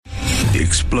the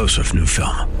explosive new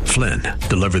film, Flynn,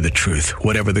 Deliver the Truth,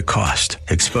 Whatever the Cost,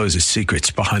 exposes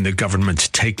secrets behind the government's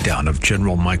takedown of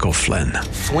General Michael Flynn.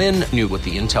 Flynn knew what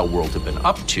the intel world had been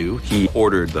up to. He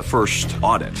ordered the first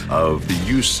audit of the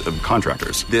use of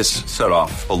contractors. This set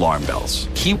off alarm bells.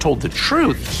 He told the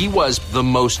truth. He was the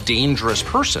most dangerous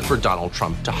person for Donald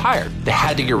Trump to hire. They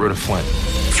had to get rid of Flynn.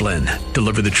 Flynn,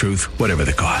 Deliver the Truth, Whatever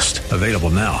the Cost. Available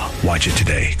now. Watch it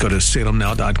today. Go to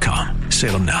salemnow.com.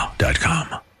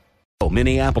 salemnow.com.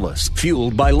 Minneapolis,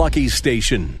 fueled by Lucky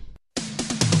Station.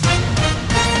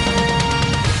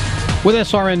 With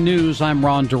SRN News, I'm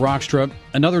Ron DeRockstra.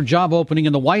 Another job opening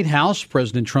in the White House.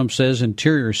 President Trump says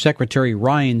Interior Secretary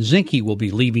Ryan Zinke will be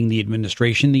leaving the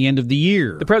administration the end of the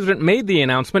year. The president made the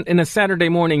announcement in a Saturday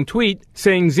morning tweet,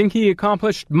 saying Zinke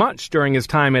accomplished much during his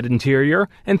time at Interior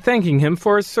and thanking him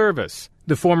for his service.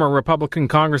 The former Republican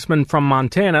congressman from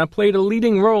Montana played a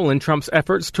leading role in Trump's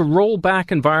efforts to roll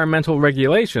back environmental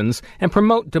regulations and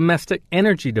promote domestic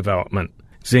energy development.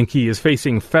 Zinke is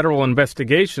facing federal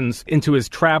investigations into his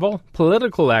travel,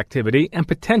 political activity, and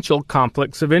potential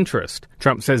conflicts of interest.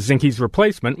 Trump says Zinke's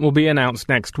replacement will be announced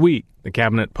next week. The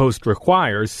cabinet post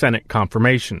requires Senate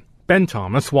confirmation. Ben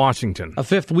Thomas, Washington. A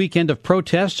fifth weekend of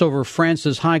protests over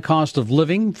France's high cost of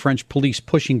living. French police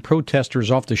pushing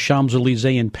protesters off the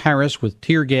Champs-Élysées in Paris with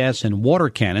tear gas and water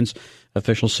cannons.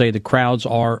 Officials say the crowds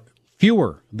are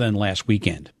fewer than last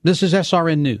weekend. This is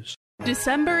SRN News.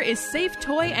 December is Safe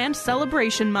Toy and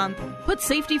Celebration Month. Put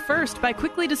safety first by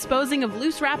quickly disposing of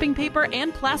loose wrapping paper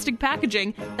and plastic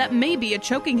packaging that may be a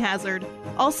choking hazard.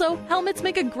 Also, helmets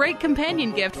make a great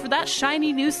companion gift for that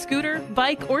shiny new scooter,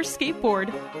 bike, or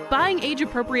skateboard. Buying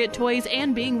age-appropriate toys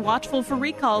and being watchful for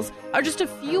recalls are just a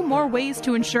few more ways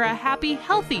to ensure a happy,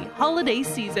 healthy holiday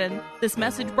season. This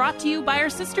message brought to you by our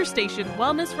sister station,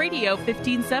 Wellness Radio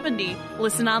 1570.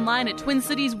 Listen online at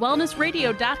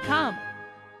TwinCitiesWellnessRadio.com.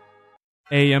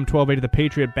 AM 1280 The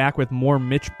Patriot back with more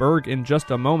Mitch Berg in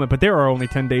just a moment, but there are only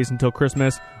 10 days until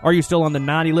Christmas. Are you still on the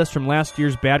naughty list from last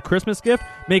year's bad Christmas gift?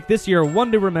 Make this year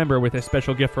one to remember with a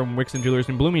special gift from Wixon Jewelers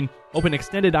in Blooming. Open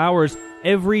extended hours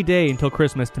every day until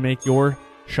Christmas to make your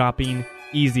shopping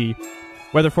easy.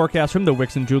 Weather forecast from the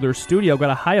Wixon Jewelers studio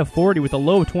got a high of 40 with a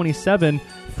low of 27,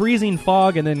 freezing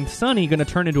fog, and then sunny going to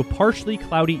turn into a partially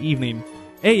cloudy evening.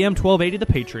 AM 1280 The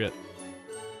Patriot.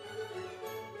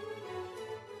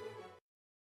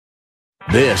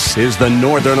 This is the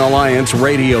Northern Alliance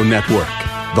Radio Network,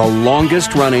 the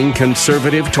longest-running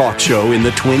conservative talk show in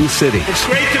the Twin Cities. It's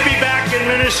great to be back in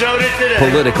Minnesota today.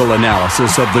 Political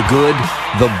analysis of the good,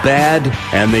 the bad,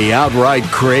 and the outright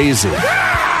crazy.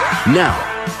 Now,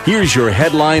 here's your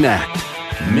headline act,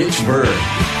 Mitch Berg.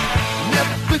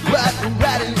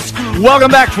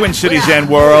 Welcome back, Twin Cities and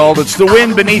world. It's the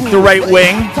wind beneath the right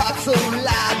wing.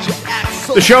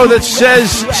 The show that says,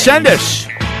 send us.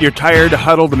 You're tired,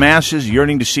 huddled masses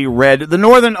yearning to see red. The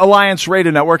Northern Alliance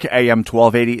Radio Network, AM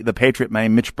 1280, The Patriot. My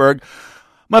name is Mitch Berg.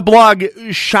 My blog,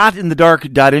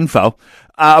 shotinthedark.info.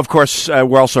 Of course,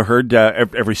 we're also heard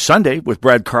every Sunday with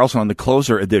Brad Carlson on the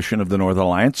closer edition of the Northern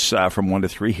Alliance from 1 to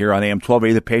 3 here on AM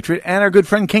 1280, The Patriot. And our good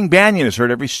friend King Banyan is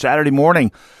heard every Saturday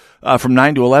morning from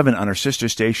 9 to 11 on our sister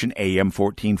station, AM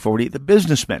 1440, The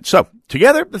Businessman. So,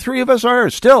 together, the three of us are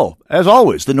still, as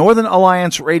always, the Northern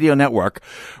Alliance Radio Network,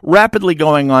 rapidly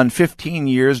going on 15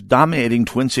 years, dominating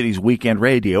Twin Cities weekend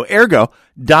radio, ergo,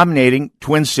 dominating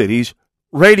Twin Cities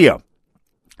radio.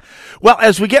 Well,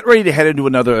 as we get ready to head into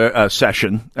another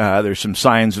session, there's some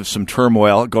signs of some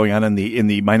turmoil going on in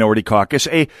the minority caucus.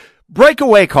 A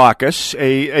breakaway caucus,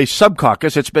 a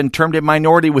sub-caucus, it's been termed a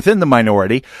minority within the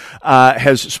minority,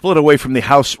 has split away from the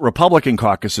House Republican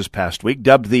caucus this past week,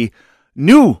 dubbed the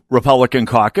new Republican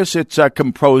caucus. It's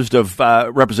composed of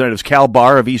Representatives Cal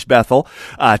Barr of East Bethel,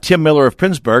 Tim Miller of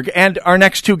Princeburg, and our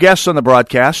next two guests on the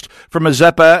broadcast from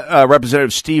Mazeppa,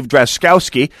 Representative Steve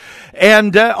Drazkowski,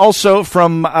 and also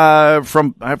from I'm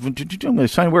going to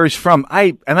sign where he's from.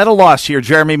 I'm at a loss here.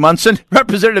 Jeremy Munson,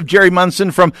 Representative Jerry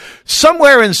Munson from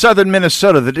somewhere in southern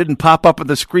Minnesota that didn't pop up on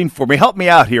the screen for me. Help me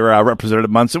out here, Representative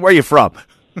Munson. Where are you from?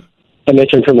 I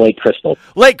mentioned from Lake Crystal.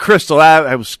 Lake Crystal.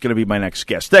 I was going to be my next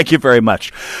guest. Thank you very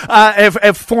much.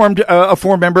 Have formed a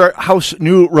four-member House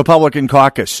New Republican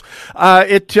Caucus.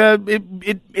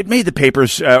 It made the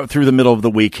papers through the middle of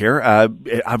the week here.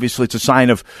 Obviously, it's a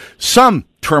sign of some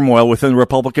turmoil within the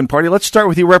Republican Party. Let's start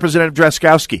with you, Representative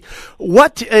Drazkowski.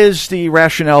 What is the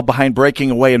rationale behind breaking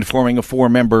away and forming a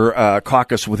four-member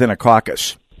caucus within a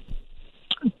caucus?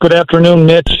 Good afternoon,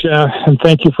 Mitch, and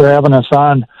thank you for having us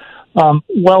on.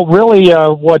 Well, really,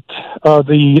 what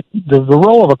the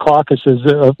role of a caucus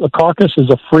is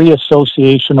a free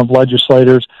association of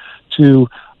legislators to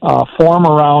form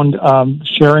around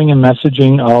sharing and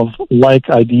messaging of like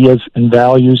ideas and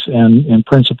values and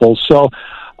principles. So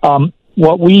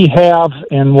what we have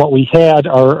and what we had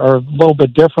are a little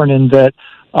bit different in that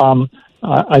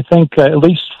I think, at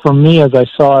least for me as I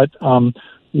saw it,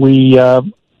 we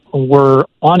were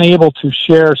unable to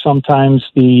share sometimes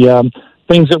the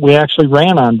things that we actually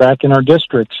ran on back in our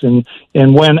districts. And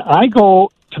when I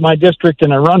go to my district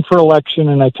and I run for election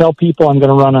and I tell people I'm going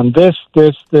to run on this,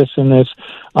 and this,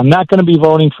 I'm not going to be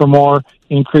voting for more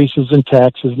increases in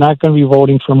taxes, not going to be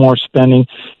voting for more spending.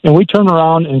 And we turn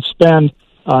around and spend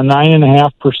a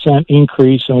 9.5%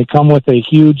 increase, and we come with a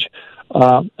huge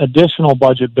additional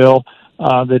budget bill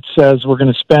that says we're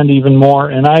going to spend even more.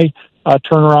 And I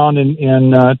turn around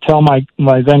and tell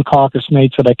my then caucus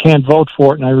mates that I can't vote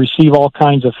for it, and I receive all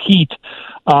kinds of heat.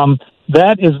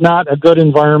 That is not a good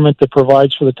environment that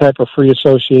provides for the type of free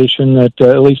association that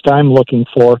at least I'm looking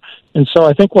for. And so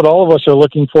I think what all of us are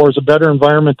looking for is a better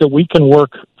environment that we can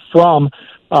work from,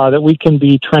 that we can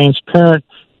be transparent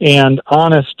and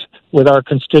honest with our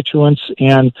constituents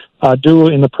and do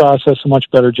in the process a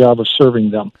much better job of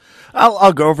serving them.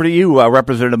 I'll go over to you,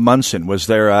 Representative Munson. Was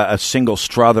there a single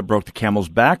straw that broke the camel's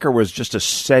back, or was just a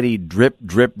steady drip,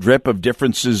 drip, drip of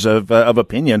differences of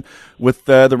opinion with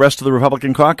the rest of the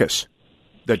Republican caucus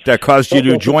that caused you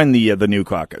to join the new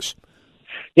caucus?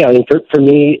 Yeah, I mean, for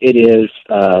me, it is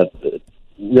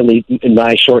really, in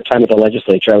my short time at the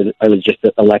legislature, I was just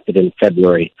elected in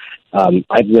February.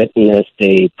 I've witnessed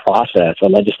a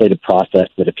legislative process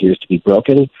that appears to be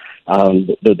broken,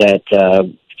 that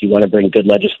if you want to bring good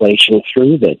legislation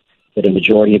through that a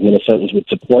majority of Minnesotans would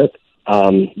support,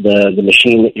 the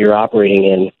machine that you're operating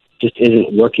in just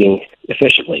isn't working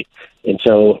efficiently. And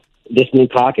so this new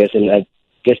caucus, and I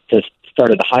guess to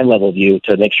start at a high-level view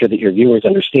to make sure that your viewers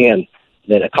understand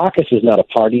that a caucus is not a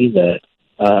party. The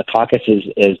caucus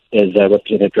is, as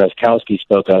Representative Drazkowski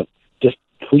spoke of, just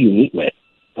who you meet with.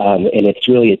 And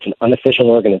it's an unofficial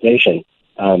organization,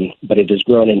 but it has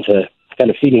grown into kind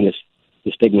of feeding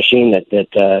this big machine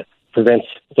that prevents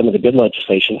some of the good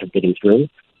legislation from getting through.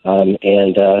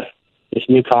 And this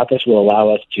new caucus will allow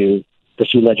us to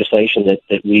pursue legislation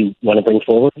that we want to bring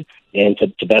forward and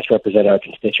to best represent our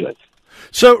constituents.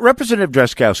 So, Representative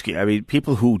Drazkowski, I mean,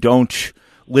 people who don't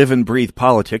live and breathe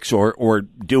politics or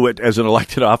do it as an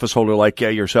elected office holder like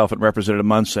yourself and Representative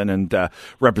Munson and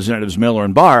Representatives Miller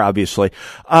and Barr, obviously,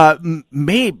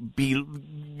 may be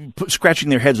scratching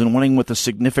their heads and wondering what the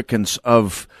significance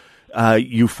of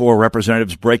you four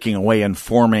representatives breaking away and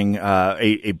forming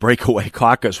a breakaway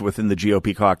caucus within the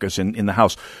GOP caucus in the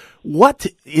House. What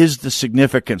is the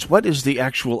significance? What is the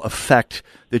actual effect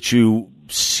that you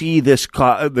see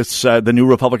the new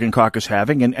Republican caucus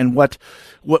having, and what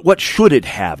should it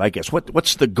have? I guess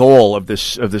what's the goal of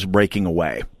this breaking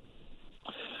away?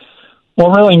 Well,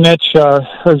 really, Mitch,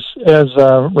 as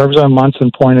Representative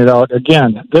Munson pointed out,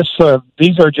 again,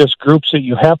 these are just groups that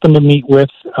you happen to meet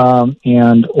with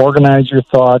and organize your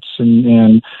thoughts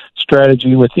and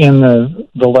strategy within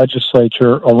the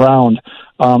legislature around.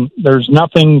 There's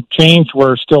nothing changed.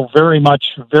 We're still very,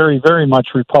 very much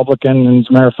Republican. And as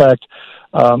a matter of fact,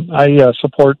 I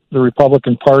support the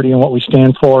Republican Party and what we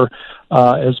stand for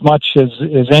as much as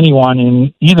anyone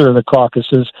in either of the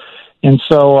caucuses. And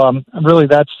so, really,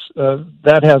 that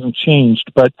hasn't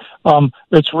changed. But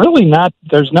it's really not.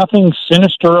 There's nothing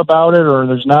sinister about it, or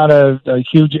there's not a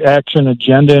huge action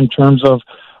agenda in terms of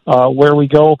where we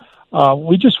go.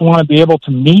 We just want to be able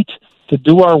to meet, to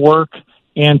do our work,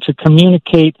 and to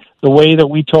communicate the way that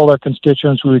we told our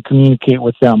constituents we would communicate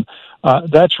with them.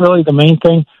 That's really the main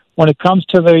thing. When it comes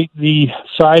to the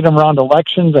side around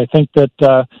elections, I think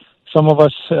that some of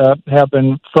us have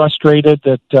been frustrated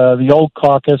that the old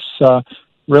caucus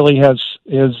really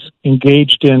is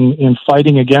engaged in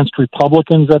fighting against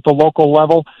Republicans at the local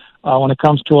level. When it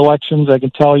comes to elections, I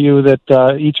can tell you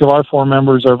that each of our four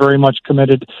members are very much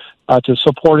committed to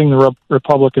supporting the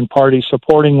Republican Party,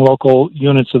 supporting local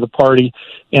units of the party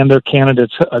and their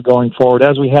candidates going forward,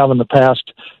 as we have in the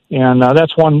past. And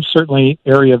that's one certainly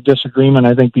area of disagreement,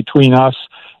 I think, between us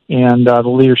and the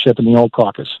leadership in the old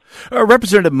caucus.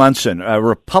 Representative Munson,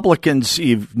 Republicans,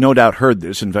 you've no doubt heard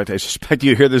this. In fact, I suspect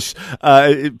you hear this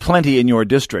plenty in your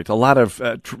district. A lot of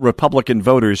Republican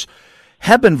voters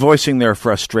have been voicing their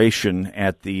frustration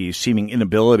at the seeming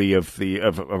inability of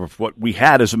what we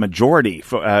had as a majority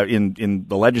in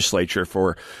the legislature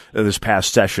for this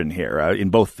past session here in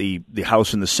both the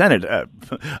House and the Senate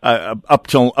up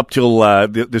till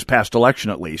this past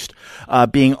election, at least,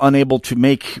 being unable to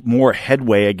make more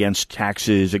headway against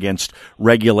taxes, against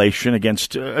regulation,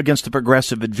 against the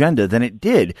progressive agenda than it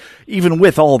did, even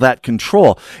with all that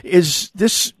control. Is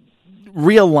this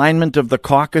realignment of the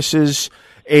caucuses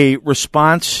a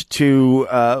response to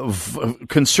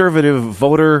conservative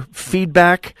voter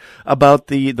feedback about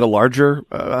the larger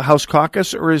House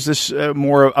caucus, or is this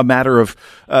more a matter of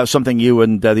something you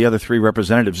and the other three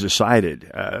representatives decided?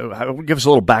 Give us a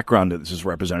little background to this,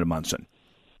 Representative Munson.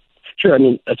 Sure. I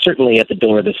mean, certainly at the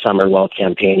door this summer while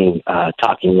campaigning,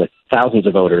 talking with thousands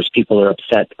of voters, people are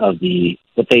upset of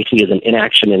what they see as an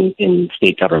inaction in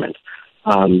state government.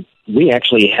 We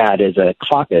actually had, as a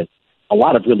caucus, a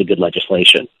lot of really good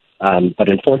legislation. But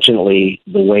unfortunately,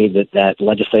 the way that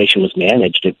legislation was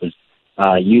managed, it was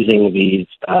using these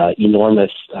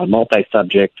enormous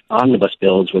multi-subject omnibus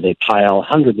bills where they pile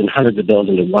hundreds and hundreds of bills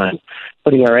into one,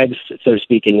 putting our eggs, so to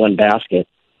speak, in one basket,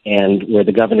 and where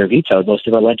the governor vetoed most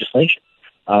of our legislation.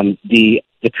 The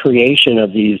creation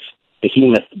of these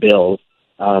behemoth bills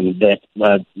that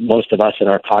most of us in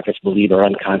our caucus believe are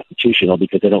unconstitutional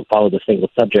because they don't follow the single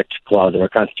subject clause of our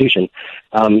Constitution.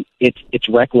 It's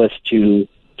reckless to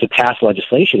pass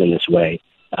legislation in this way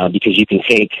because you can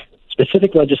take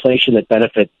specific legislation that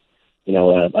benefits, in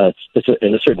a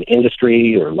certain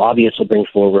industry or lobbyists will bring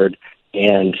forward,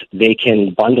 and they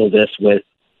can bundle this with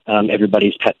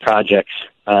everybody's pet projects,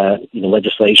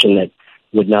 legislation that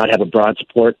would not have a broad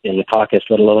support in the caucus,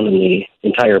 let alone in the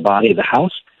entire body of the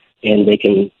House. And they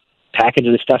can package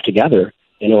this stuff together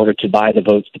in order to buy the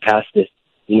votes to pass this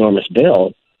enormous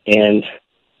bill. And,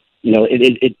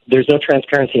 there's no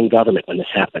transparency in government when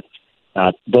this happens.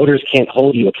 Voters can't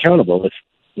hold you accountable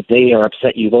if they are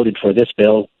upset you voted for this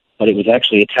bill, but it was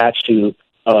actually attached to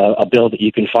a bill that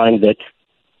you can find that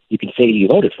you can say you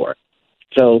voted for.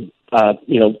 So,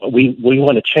 we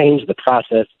want to change the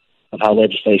process of how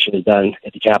legislation is done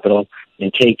at the Capitol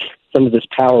and take some of this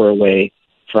power away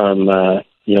from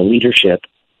leadership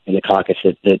in the caucus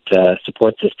that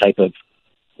supports this type of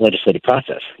legislative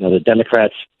process. The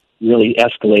Democrats really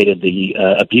escalated the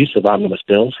abuse of omnibus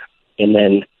bills, and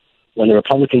then when the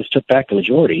Republicans took back the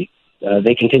majority,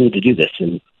 they continued to do this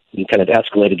and kind of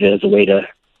escalated it as a way to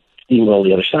steamroll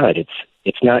the other side.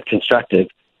 It's not constructive.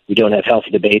 We don't have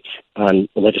healthy debates on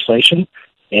the legislation,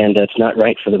 and it's not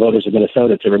right for the voters of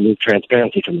Minnesota to remove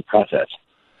transparency from the process.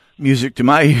 Music to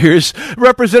my ears.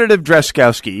 Representative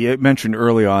Drazkowski, you mentioned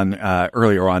earlier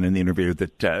on in the interview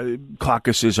that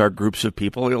caucuses are groups of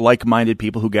people, like-minded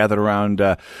people who gather around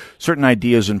certain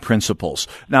ideas and principles.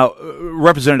 Now,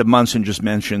 Representative Munson just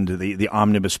mentioned the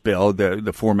omnibus bill.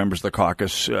 The four members of the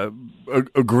caucus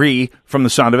agree, from the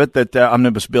sound of it, that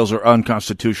omnibus bills are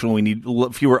unconstitutional. We need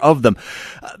fewer of them.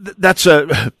 That's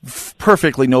a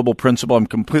perfectly noble principle. I'm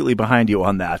completely behind you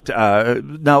on that.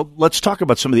 Now, let's talk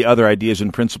about some of the other ideas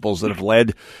and principles that have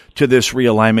led to this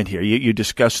realignment here. You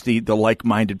discussed the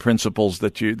like-minded principles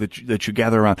that you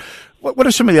gather around. What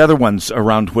are some of the other ones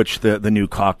around which the new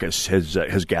caucus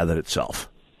has gathered itself?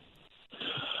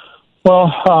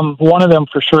 Well, one of them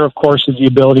for sure, of course, is the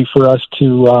ability for us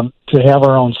to have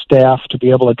our own staff, to be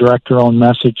able to direct our own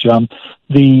message.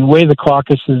 The way the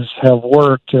caucuses have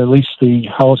worked, at least the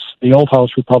old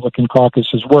House Republican caucus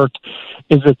has worked,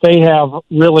 is that they have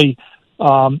really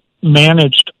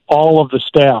managed all of the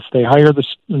staff. They hire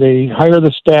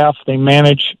the staff, they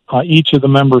manage each of the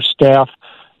members' staff,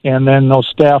 and then those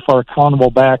staff are accountable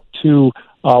back to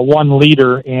one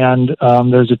leader, and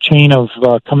there's a chain of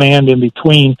command in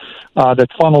between that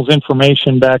funnels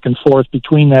information back and forth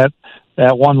between that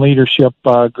one leadership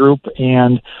group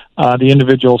and the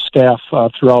individual staff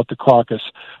throughout the caucus.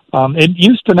 It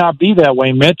used to not be that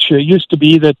way, Mitch. It used to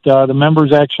be that the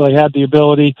members actually had the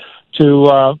ability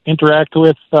to interact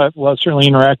with, but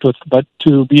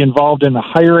to be involved in the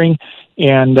hiring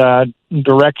and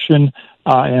direction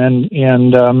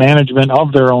and management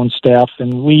of their own staff.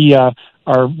 And we are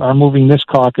moving this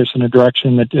caucus in a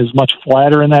direction that is much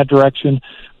flatter in that direction,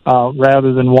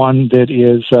 rather than one that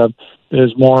is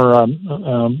more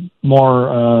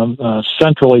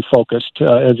centrally focused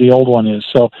as the old one is.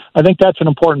 So I think that's an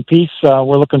important piece.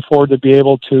 We're looking forward to be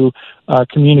able to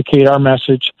communicate our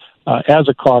message as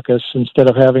a caucus instead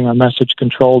of having our message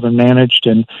controlled and managed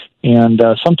and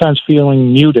sometimes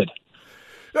feeling muted.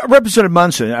 Representative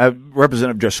Munson,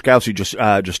 Representative Drazkowski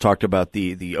just talked about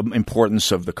the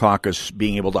importance of the caucus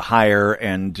being able to hire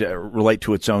and relate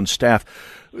to its own staff.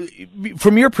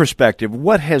 From your perspective,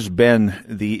 what has been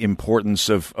the importance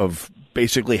of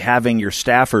basically having your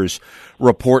staffers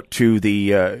report to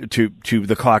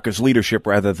the caucus leadership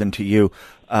rather than to you,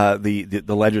 the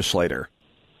legislator?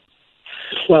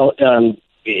 Well,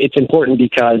 it's important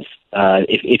because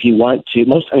if you want to,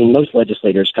 most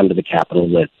legislators come to the Capitol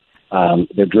with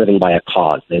they're driven by a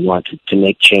cause. They want to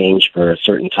make change for a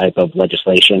certain type of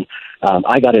legislation.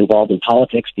 I got involved in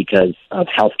politics because of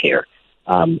health care.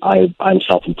 I'm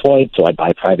self-employed, so I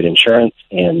buy private insurance,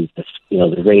 and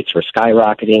the rates were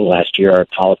skyrocketing. Last year, our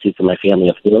policy for my family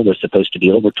of four was supposed to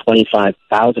be over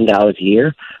 $25,000 a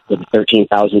year with a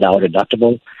 $13,000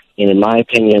 deductible. And in my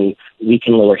opinion, we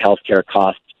can lower healthcare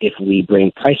costs if we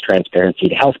bring price transparency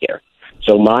to healthcare.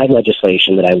 So my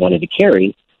legislation that I wanted to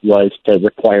carry was to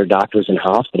require doctors and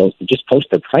hospitals to just post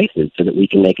their prices so that we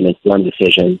can make an informed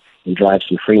decision and drive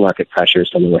some free market pressures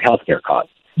to lower healthcare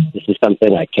costs. This is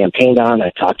something I campaigned on. I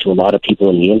talked to a lot of people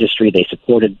in the industry. They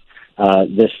supported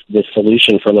this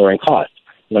solution for lowering costs.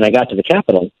 When I got to the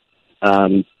Capitol,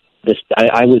 I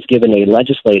was given a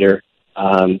legislator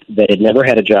that had never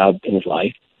had a job in his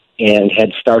life and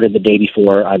had started the day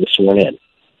before I was sworn in.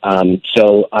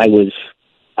 So I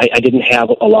didn't have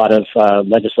a lot of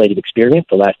legislative experience.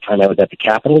 The last time I was at the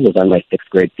Capitol was on my sixth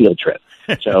grade field trip.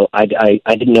 So I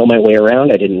didn't know my way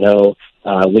around. I didn't know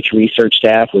which research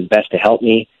staff was best to help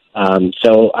me.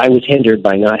 So I was hindered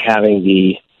by not having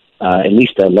at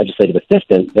least a legislative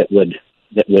assistant that would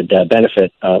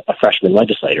benefit a freshman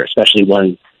legislator, especially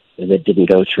one that didn't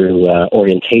go through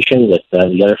orientation with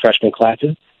the other freshman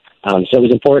classes. So it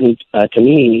was important to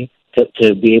me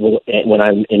to be able, when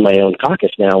I'm in my own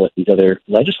caucus now with these other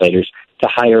legislators, to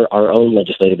hire our own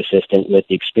legislative assistant with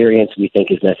the experience we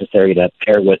think is necessary to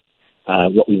pair with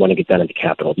what we want to get done at the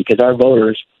Capitol, because our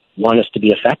voters want us to be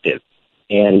effective.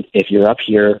 And if you're up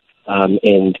here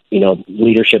and,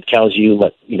 leadership tells you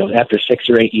what, after 6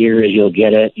 or 8 years, you'll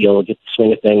get the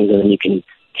swing of things and then you can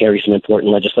carry some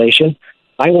important legislation.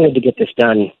 I wanted to get this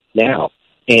done now.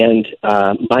 And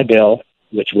my bill,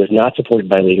 which was not supported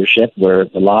by leadership, where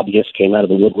the lobbyists came out of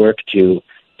the woodwork to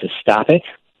stop it,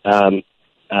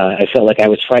 I felt like I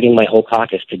was fighting my whole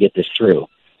caucus to get this through.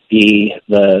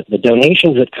 The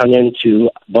donations that come into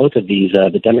both of these,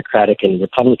 the Democratic and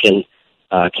Republican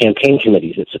campaign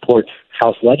committees that support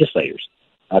House legislators,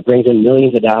 brings in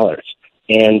millions of dollars.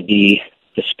 And the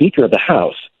Speaker of the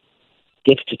House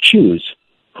gets to choose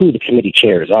who the committee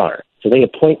chairs are. So they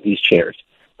appoint these chairs.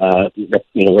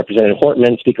 Representative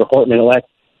Hortman, Speaker Hortman-elect,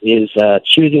 is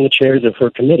choosing the chairs of her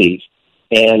committees.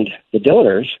 And the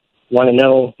donors want to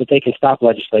know that they can stop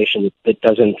legislation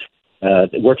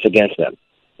that works against them.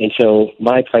 And so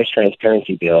my price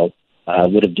transparency bill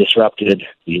would have disrupted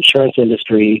the insurance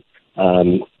industry,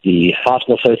 the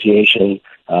hospital association,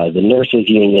 the nurses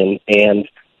union, and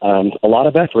a lot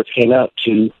of efforts came out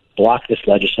to block this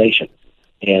legislation.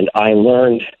 And I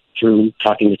learned through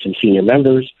talking to some senior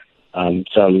members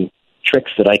some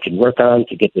tricks that I could work on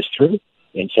to get this through.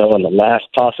 And so on the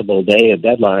last possible day of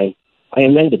deadline, I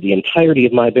amended the entirety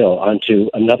of my bill onto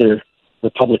another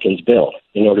Republican's bill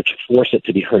in order to force it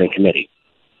to be heard in committee.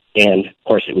 And, of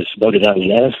course, it was voted on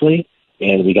unanimously,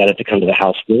 and we got it to come to the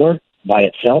House floor by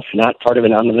itself, not part of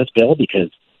an omnibus bill, because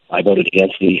I voted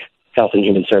against the Health and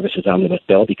Human Services omnibus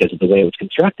bill because of the way it was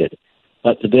constructed.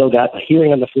 But the bill got a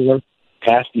hearing on the floor,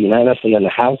 passed unanimously on the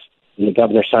House, and the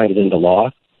governor signed it into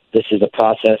law. This is a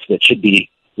process that should be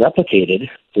replicated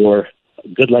for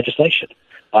good legislation,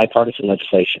 bipartisan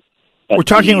legislation. But we're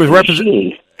talking with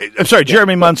Representative... I'm sorry,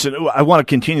 Jeremy Munson. I want to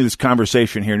continue this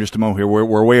conversation here in just a moment here.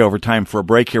 We're way over time for a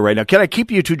break here right now. Can I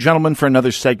keep you two gentlemen for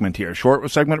another segment here? Short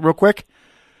segment real quick?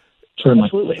 Certainly.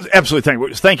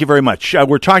 Absolutely. Thank you very much.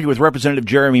 We're talking with Representative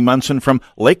Jeremy Munson from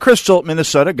Lake Crystal,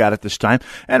 Minnesota, got it this time,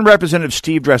 and Representative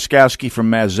Steve Drazkowski from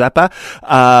Mazeppa,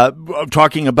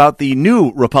 talking about the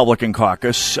new Republican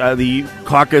caucus, the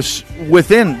caucus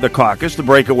within the caucus, the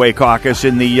breakaway caucus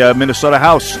in the Minnesota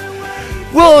House.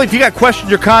 Well, if you got questions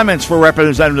or comments for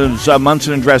Representatives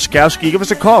Munson and Drazkowski, give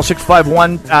us a call,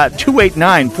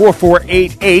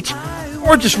 651-289-4488.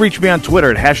 Or just reach me on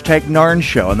Twitter at #NarnShow.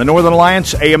 Show. On the Northern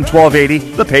Alliance, AM 1280,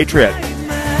 The Patriot.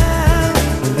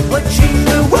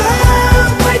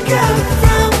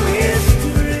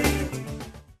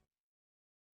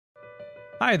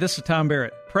 Hi, this is Tom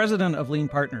Barrett, president of Lean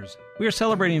Partners. We are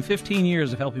celebrating 15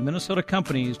 years of helping Minnesota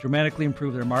companies dramatically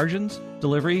improve their margins,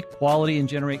 delivery, quality, and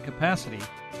generate capacity.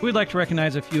 We'd like to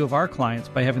recognize a few of our clients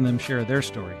by having them share their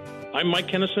story. I'm Mike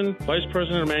Kennison, Vice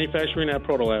President of Manufacturing at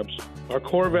Protolabs. Our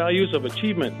core values of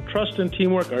achievement, trust, and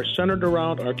teamwork are centered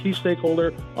around our key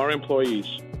stakeholder, our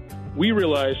employees. We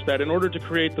realize that in order to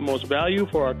create the most value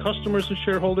for our customers and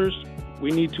shareholders,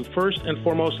 we need to first and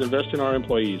foremost invest in our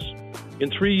employees.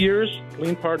 In 3 years,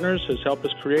 Lean Partners has helped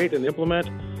us create and implement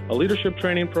a leadership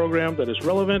training program that is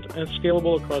relevant and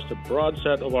scalable across a broad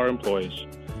set of our employees.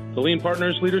 The Lean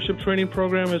Partners Leadership Training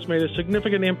Program has made a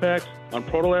significant impact on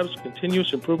Protolabs'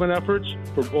 continuous improvement efforts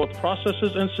for both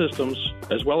processes and systems,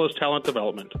 as well as talent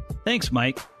development. Thanks,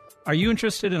 Mike. Are you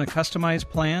interested in a customized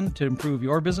plan to improve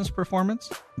your business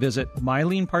performance? Visit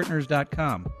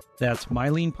myleanpartners.com. That's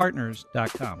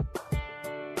myleanpartners.com.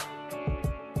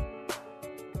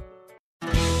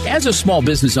 As a small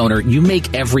business owner, you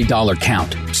make every dollar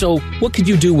count. So what could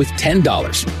you do with $10?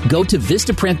 Go to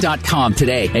Vistaprint.com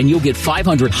today and you'll get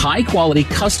 500 high-quality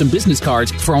custom business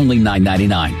cards for only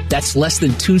 $9.99. That's less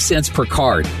than 2 cents per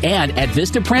card. And at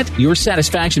Vistaprint, your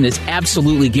satisfaction is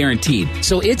absolutely guaranteed.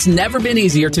 So it's never been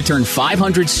easier to turn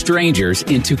 500 strangers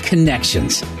into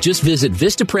connections. Just visit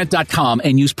Vistaprint.com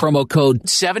and use promo code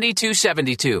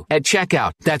 7272 at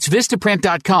checkout. That's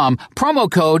Vistaprint.com,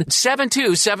 promo code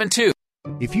 7272.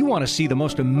 If you want to see the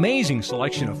most amazing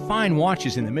selection of fine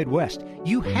watches in the Midwest,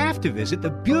 you have to visit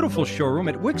the beautiful showroom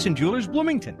at Wixon Jewelers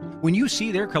Bloomington. When you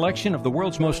see their collection of the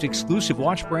world's most exclusive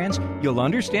watch brands, you'll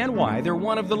understand why they're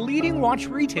one of the leading watch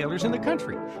retailers in the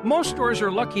country. Most stores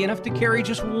are lucky enough to carry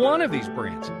just one of these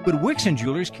brands, but Wixon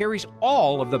Jewelers carries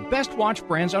all of the best watch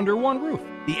brands under one roof.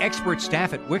 The expert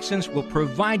staff at Wixon's will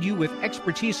provide you with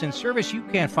expertise and service you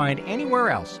can't find anywhere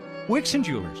else. Wixon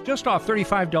Jewelers, just off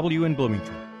 35W in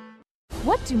Bloomington.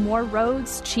 What do more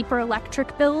roads, cheaper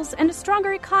electric bills, and a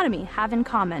stronger economy have in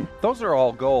common? Those are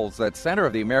all goals that Center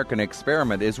of the American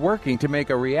Experiment is working to make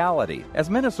a reality.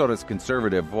 As Minnesota's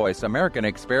conservative voice, American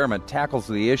Experiment tackles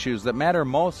the issues that matter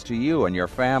most to you and your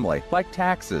family, like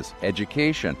taxes,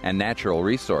 education, and natural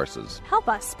resources. Help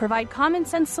us provide common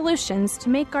sense solutions to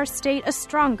make our state a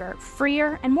stronger,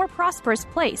 freer, and more prosperous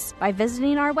place by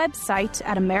visiting our website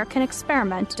at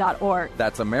americanexperiment.org.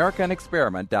 That's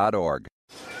americanexperiment.org.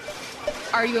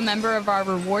 Are you a member of our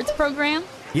rewards program?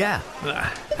 Yeah,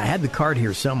 I had the card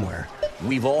here somewhere.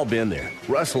 We've all been there,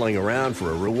 rustling around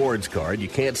for a rewards card you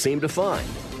can't seem to find.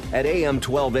 At AM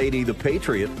 1280 The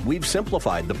Patriot, we've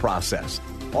simplified the process.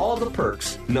 All the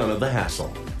perks, none of the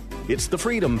hassle. It's the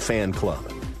Freedom Fan Club,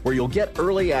 where you'll get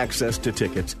early access to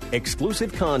tickets,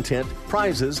 exclusive content,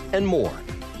 prizes, and more.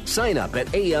 Sign up at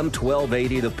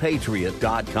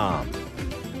am1280thepatriot.com.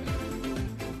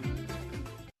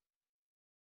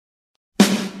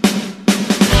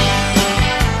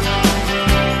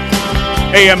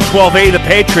 AM 1280, The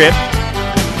Patriot,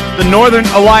 the Northern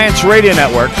Alliance Radio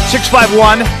Network,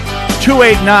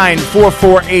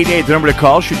 651-289-4488, the number to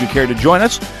call should you care to join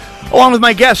us. Along with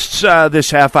my guests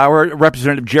this half hour,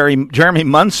 Representative Jeremy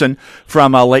Munson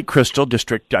from Lake Crystal,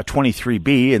 District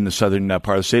 23B in the southern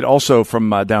part of the state. Also from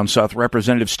down south,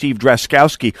 Representative Steve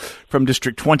Drazkowski from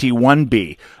District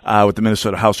 21B with the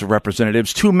Minnesota House of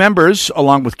Representatives. Two members,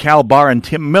 along with Cal Barr and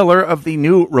Tim Miller of the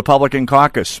new Republican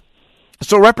caucus.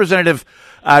 So, Representative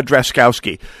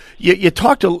Drazkowski, you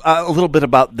talked a little bit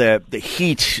about the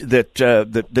heat that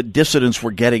the dissidents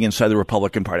were getting inside the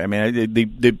Republican Party. I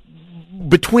mean,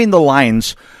 between the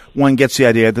lines, one gets the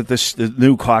idea that the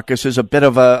new caucus is a bit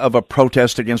of a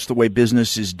protest against the way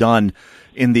business is done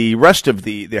in the rest of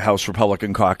the House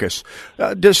Republican caucus.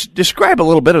 Describe a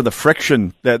little bit of the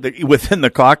friction that within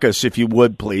the caucus, if you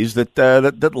would, please,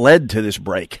 that led to this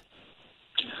break.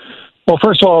 Well,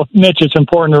 first of all, Mitch, it's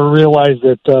important to realize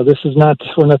that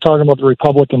we're not talking about the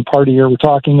Republican Party here. We're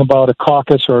talking about a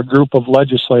caucus or a group of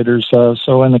legislators.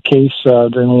 So in the case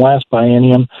during the last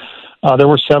biennium, there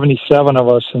were 77 of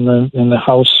us in the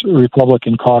House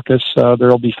Republican caucus. There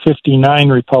will be 59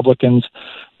 Republicans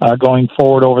going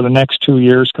forward over the next 2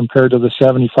 years compared to the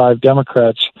 75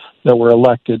 Democrats that were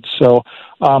elected. So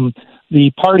the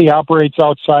party operates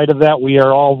outside of that. We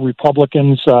are all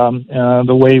Republicans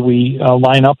the way we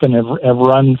line up and have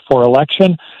run for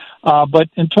election. But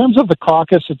in terms of the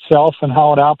caucus itself and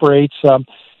how it operates,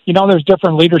 there's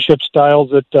different leadership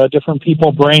styles that different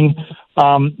people bring,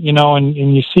 and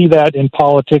you see that in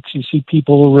politics. You see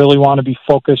people who really want to be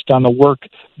focused on the work,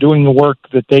 doing the work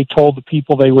that they told the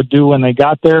people they would do when they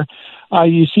got there.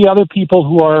 You see other people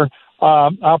who are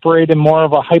operate in more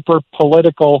of a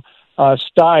hyper-political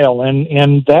style,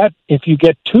 and that if you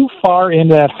get too far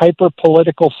into that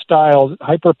hyper-political style,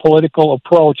 hyper-political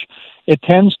approach, it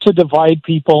tends to divide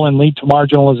people and lead to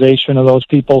marginalization of those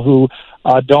people who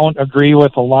don't agree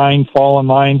with a line, fall in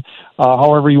line,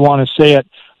 however you want to say it.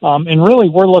 And really,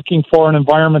 we're looking for an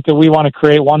environment that we want to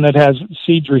create, one that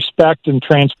seeds respect and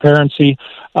transparency,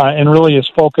 and really is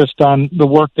focused on the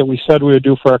work that we said we would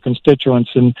do for our constituents,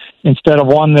 and instead of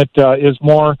one that is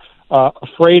more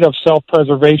afraid of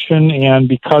self-preservation, and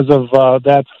because of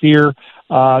that fear,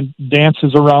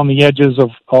 dances around the edges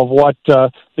of what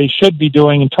they should be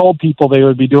doing and told people they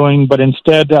would be doing, but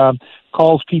instead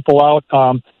calls people out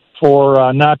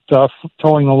for not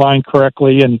towing the line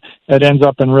correctly, and it ends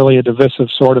up in really a divisive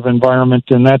sort of environment,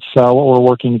 and that's what we're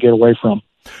working to get away from.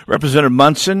 Representative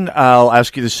Munson, I'll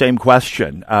ask you the same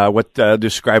question.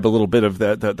 Describe a little bit of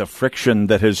the friction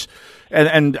that has,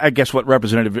 and I guess what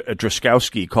Representative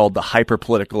Drazkowski called the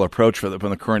hyper-political approach from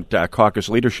the current caucus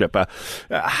leadership.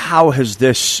 How has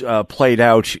this played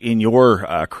out in your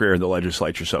career in the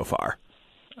legislature so far?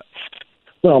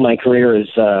 Well, my career is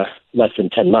less than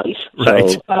 10 months. Right.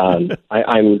 So I'm,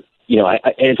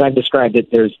 as I've described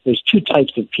it, there's two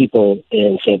types of people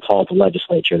in St. Paul, the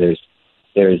legislature. There's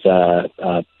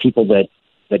people that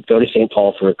go to St.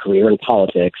 Paul for a career in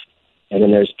politics, and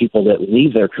then there's people that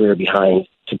leave their career behind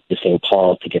to St.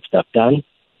 Paul to get stuff done.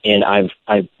 And I've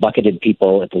bucketed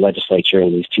people at the legislature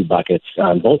in these two buckets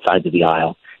on both sides of the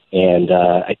aisle. And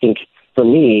I think for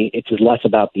me, it's less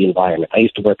about the environment. I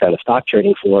used to work on a stock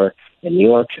trading floor in New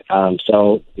York,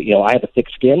 so I have a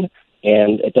thick skin,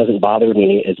 and it doesn't bother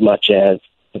me as much as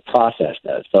the process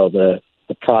does. So the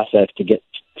process to get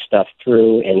stuff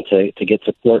through and to get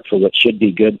support for what should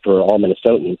be good for all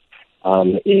Minnesotans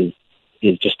is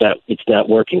just it's not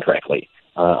working correctly.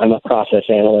 I'm a process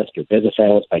analyst or business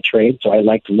analyst by trade, so I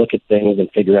like to look at things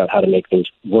and figure out how to make things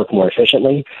work more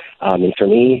efficiently. And for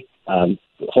me,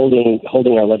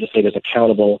 holding our legislators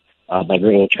accountable by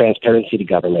bringing transparency to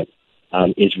government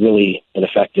is really an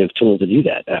effective tool to do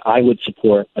that. I would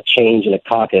support a change in a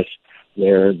caucus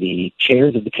where the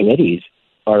chairs of the committees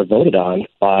are voted on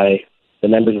by the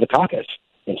members of the caucus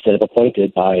instead of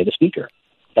appointed by the speaker.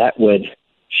 That would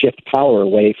shift power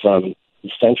away from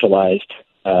the centralized,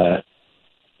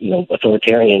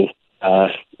 authoritarian,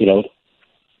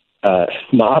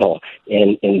 model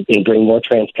and bring more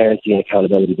transparency and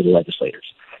accountability to the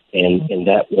legislators. And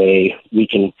that way we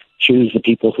can choose the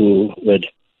people who would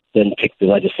then pick the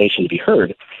legislation to be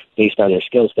heard based on their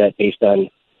skill set, based on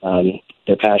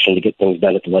their passion to get things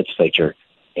done at the legislature.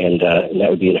 And that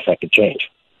would be an effective change.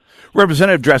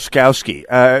 Representative Drazkowski,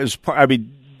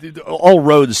 all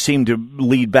roads seem to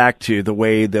lead back to the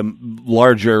way the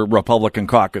larger Republican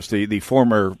caucus, the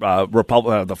former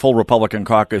the full Republican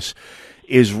caucus,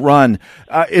 is run.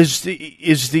 Is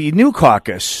the new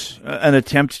caucus an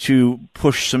attempt to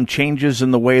push some changes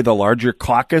in the way the larger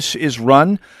caucus is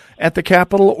run at the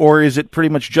Capitol, or is it pretty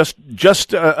much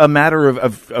just a matter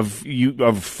of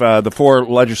the four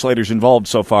legislators involved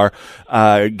so far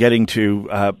getting to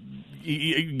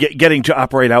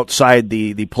operate outside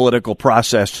the political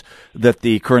process that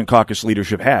the current caucus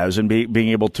leadership has, and being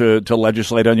able to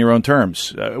legislate on your own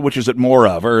terms? Which is it more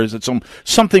of, or is it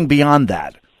something beyond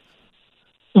that?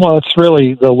 Well, it's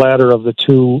really the latter of the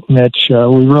two, Mitch.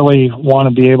 We really want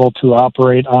to be able to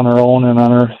operate on our own and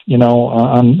on our,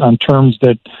 on terms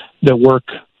that work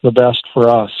the best for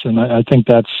us, and I think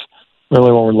that's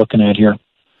really what we're looking at here.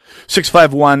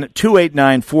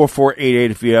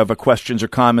 651-289-4488 if you have questions or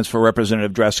comments for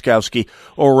Representative Drazkowski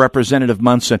or Representative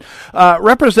Munson.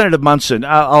 Representative Munson,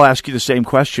 I'll ask you the same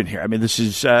question here. I mean, this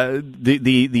is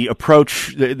the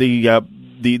approach.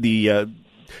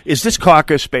 Is this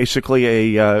caucus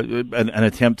basically an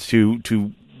attempt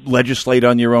to legislate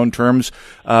on your own terms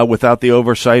without the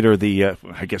oversight or the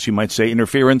I guess you might say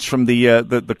interference from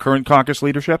the current caucus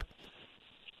leadership?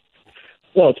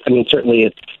 Well, certainly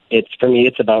it's for me,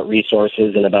 it's about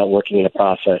resources and about working in a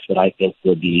process that I think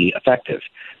will be effective.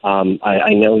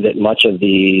 I know that much of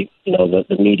the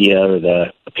media or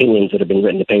the opinions that have been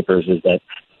written to papers is that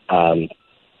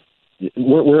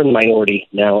we're in the minority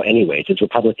now anyways. It's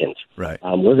Republicans. Right.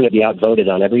 We're going to be outvoted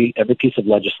on every piece of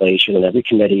legislation and every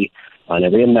committee, on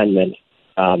every amendment,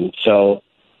 so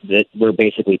that we're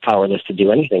basically powerless to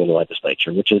do anything in the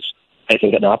legislature, which is, I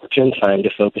think, an opportune time to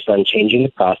focus on changing the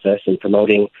process and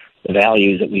promoting the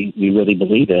values that we really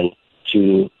believe in.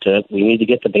 We need to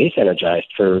get the base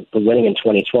energized for winning in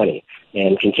 2020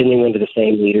 and continuing into the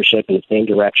same leadership and the same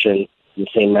direction and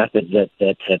the same methods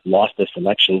that had lost this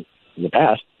election in the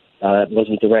past.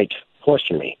 Wasn't the right course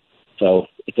for me. So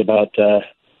it's about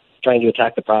trying to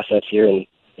attack the process here and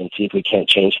see if we can't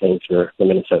change things for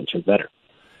Minnesotans for better.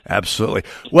 Absolutely.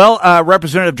 Well,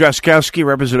 Representative Drazkowski,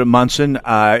 Representative Munson,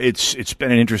 it's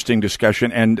been an interesting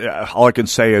discussion, and all I can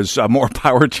say is more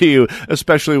power to you,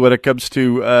 especially when it comes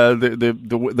to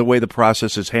the way the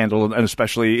process is handled, and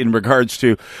especially in regards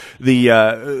to the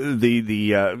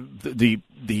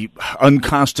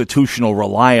unconstitutional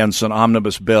reliance on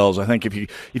omnibus bills. I think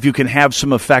if you can have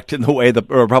some effect in the way the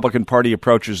Republican Party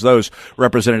approaches those,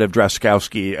 Representative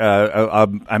Drazkowski,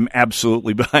 I'm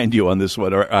absolutely behind you on this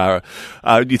one.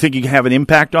 Do you think you can have an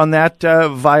impact on that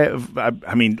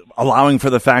allowing for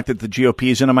the fact that the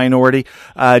GOP is in a minority?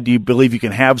 Do you believe you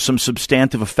can have some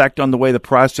substantive effect on the way the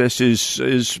process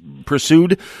is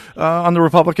pursued on the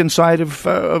Republican side of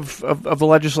the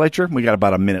legislature? We got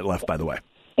about a minute left, by the way.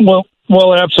 Well,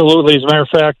 absolutely. As a matter of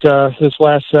fact, this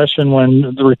last session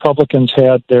when the Republicans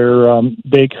had their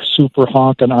big super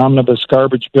honkin' omnibus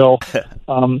garbage bill,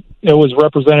 it was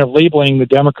Representative Liebling, the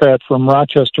Democrat from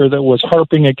Rochester, that was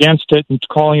harping against it and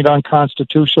calling it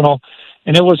unconstitutional.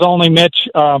 And it was only Mitch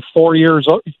 4 years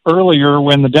earlier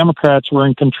when the Democrats were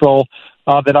in control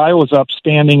that I was up,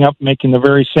 standing up, making the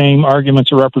very same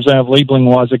arguments that Representative Liebling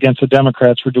was against the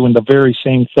Democrats for doing the very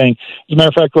same thing. As a matter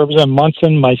of fact, Representative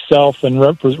Munson, myself, and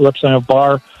Representative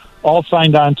Barr all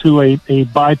signed on to a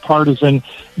bipartisan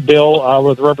bill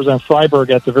with Representative Freiberg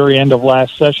at the very end of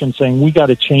last session saying we got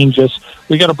to change this.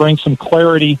 We got to bring some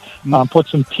clarity, put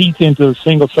some teeth into the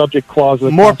single subject clause.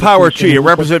 More power to you.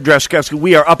 Representative Drazkowski,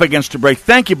 we are up against a break.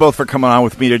 Thank you both for coming on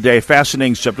with me today.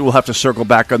 Fascinating subject. We'll have to circle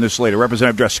back on this later.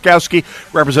 Representative Drazkowski,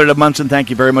 Representative Munson, thank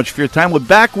you very much for your time. We're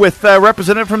back with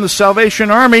Representative from the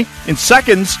Salvation Army in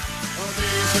seconds.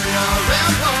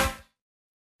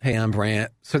 Hey, I'm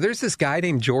Brant. So there's this guy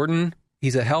named Jordan.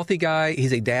 He's a healthy guy.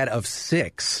 He's a dad of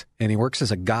 6, and he works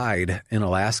as a guide in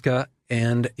Alaska.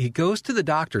 And he goes to the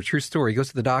doctor, true story, he goes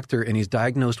to the doctor, and he's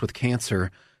diagnosed with cancer,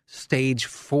 stage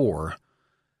 4.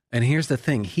 And here's the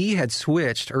thing. He had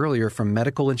switched earlier from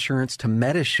medical insurance to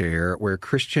Medishare, where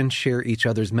Christians share each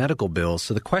other's medical bills.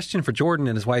 So the question for Jordan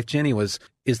and his wife, Jenny, was,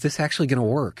 is this actually going to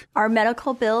work? Our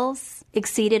medical bills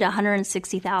exceeded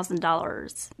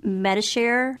 $160,000.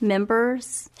 Medishare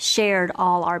members shared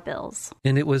all our bills.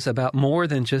 And it was about more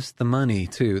than just the money,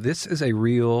 too. This is a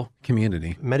real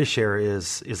community. Medishare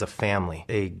is a family,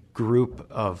 a group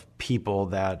of people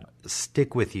that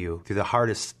stick with you through the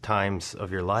hardest times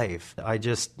of your life. I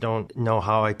just don't know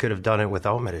how I could have done it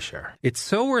without Medishare. It's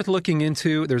so worth looking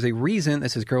into. There's a reason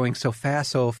this is growing so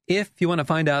fast. So if you want to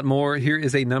find out more, here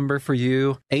is a number for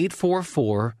you,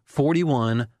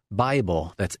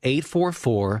 844-41-BIBLE. That's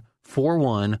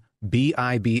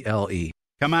 844-41-BIBLE.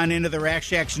 Come on into the Rack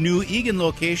Shack's new Eagan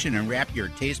location and wrap your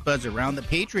taste buds around the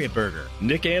Patriot Burger.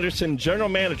 Nick Anderson, General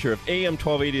Manager of AM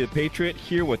 1280 The Patriot,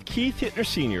 here with Keith Hittner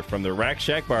Sr. from the Rack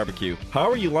Shack Barbecue. How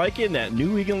are you liking that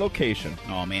new Eagan location?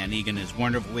 Oh man, Eagan is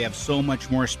wonderful. We have so much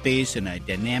more space and a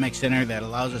dynamic center that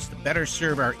allows us to better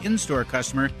serve our in-store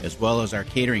customer as well as our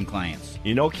catering clients.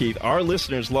 You know, Keith, our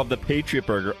listeners love the Patriot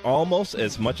Burger almost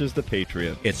as much as the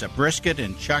Patriot. It's a brisket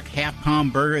and chuck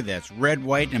half-pound burger that's red,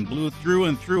 white, and blue through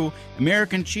and through,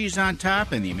 American cheese on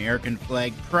top, and the American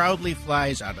flag proudly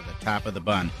flies out of the top of the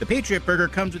bun. The Patriot Burger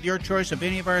comes with your choice of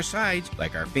any of our sides,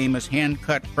 like our famous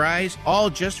hand-cut fries, all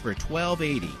just for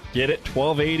 $12.80. Get it,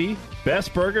 $12.80?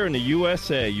 Best burger in the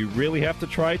USA. You really have to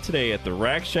try it today at the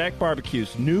Rack Shack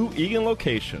Barbecue's new Eagan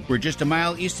location. We're just a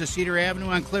mile east of Cedar Avenue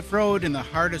on Cliff Road in the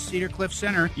heart of Cedar Cliff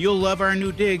Center. You'll love our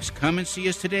new digs. Come and see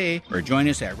us today or join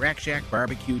us at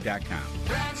RackShackBarbecue.com.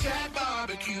 Rack Shack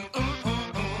Barbecue,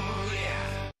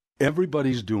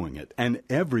 Everybody's doing it, and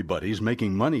everybody's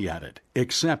making money at it,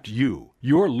 except you.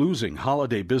 You're losing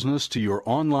holiday business to your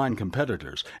online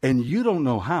competitors, and you don't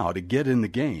know how to get in the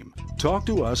game. Talk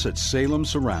to us at Salem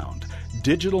Surround,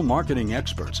 digital marketing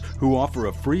experts who offer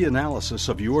a free analysis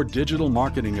of your digital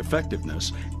marketing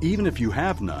effectiveness, even if you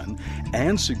have none,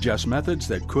 and suggest methods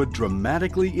that could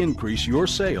dramatically increase your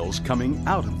sales coming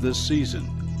out of this season.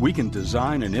 We can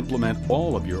design and implement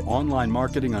all of your online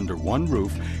marketing under one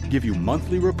roof, give you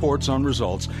monthly reports on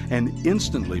results, and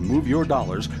instantly move your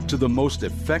dollars to the most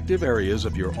effective areas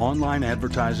of your online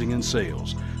advertising and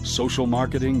sales. Social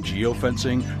marketing,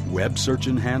 geofencing, web search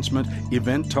enhancement,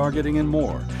 event targeting, and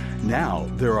more. Now,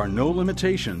 there are no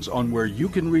limitations on where you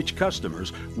can reach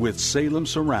customers with Salem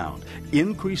Surround,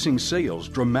 increasing sales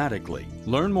dramatically.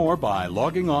 Learn more by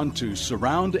logging on to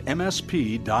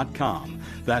surroundmsp.com.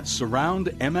 That's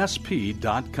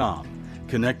surroundmsp.com,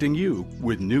 connecting you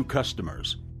with new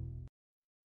customers.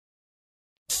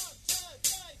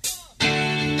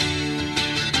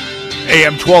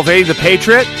 AM 1280, The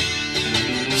Patriot.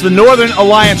 It's the Northern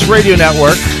Alliance Radio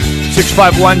Network.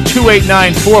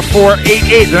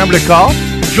 651-289-4488, the number to call.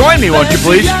 Join me, won't you,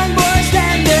 please?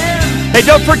 Hey,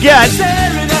 don't forget,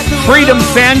 Freedom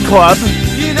Fan Club.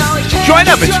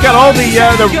 Join up. It's got all the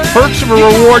perks of a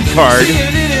reward card.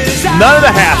 None of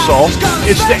the hassle.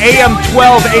 It's the AM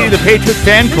 1280 The Patriot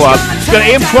Fan Club. Go to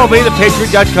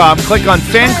AM1280thepatriot.com. Click on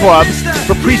Fan Club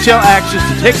for pre-sale access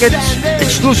to tickets,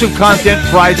 exclusive content,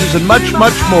 prizes, and much,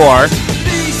 much more.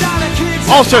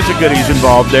 All sorts of goodies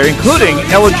involved there, including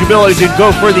eligibility to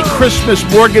go for the Christmas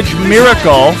Mortgage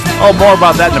Miracle. Oh, more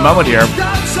about that in a moment here.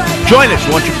 Join us,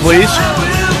 won't you please?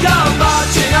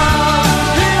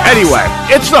 Anyway,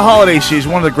 it's the holiday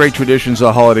season. One of the great traditions of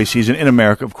the holiday season in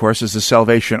America, of course, is the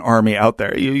Salvation Army out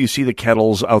there. You see the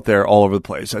kettles out there all over the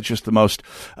place. That's just the most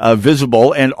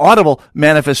visible and audible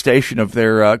manifestation of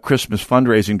their Christmas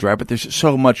fundraising drive. But there's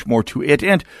so much more to it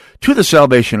and to the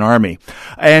Salvation Army.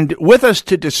 And with us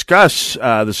to discuss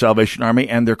the Salvation Army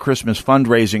and their Christmas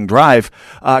fundraising drive,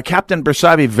 Captain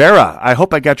Bersabe Vera. I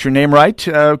hope I got your name right,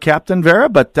 Captain Vera,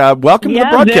 but welcome to the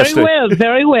broadcast.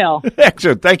 Very well.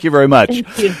 Excellent. Thank you very much.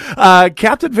 Thank you.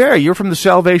 Captain Vera, you're from the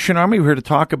Salvation Army. We're here to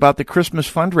talk about the Christmas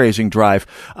fundraising drive.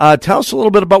 Tell us a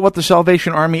little bit about what the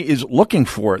Salvation Army is looking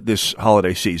for this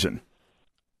holiday season.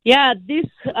 Yeah, this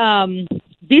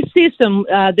season,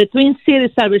 the Twin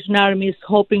Cities Salvation Army is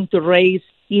hoping to raise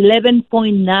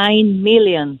 $11.9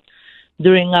 million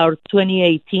during our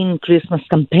 2018 Christmas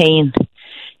campaign.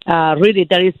 Really,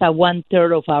 that is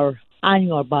 1/3 of our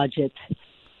annual budget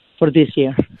for this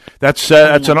year. That's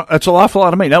an awful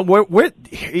lot of money. Now,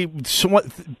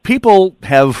 people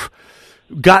have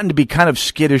gotten to be kind of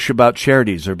skittish about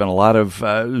charities. There have been a lot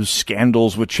of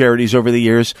scandals with charities over the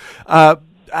years.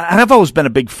 And I've always been a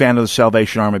big fan of the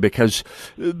Salvation Army because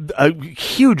a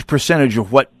huge percentage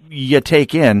of what you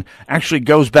take in actually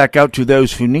goes back out to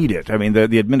those who need it. I mean,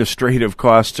 the administrative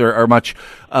costs are much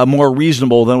more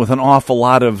reasonable than with an awful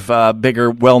lot of bigger,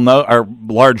 well-known or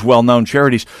large, well-known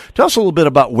charities. Tell us a little bit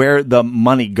about where the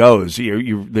money goes.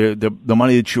 The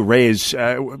money that you raise,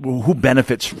 who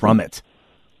benefits from it?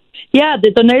 Yeah,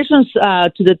 the donations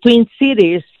to the Twin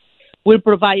Cities will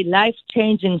provide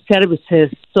life-changing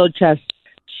services such as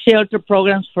shelter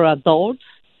programs for adults,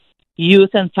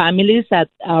 youth and families at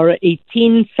our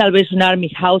 18 Salvation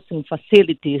Army housing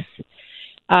facilities,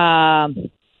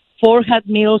 4 hot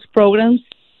meals programs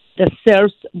that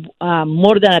serves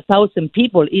more than 1,000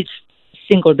 people each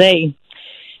single day.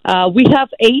 We have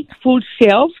 8 food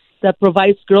shelves that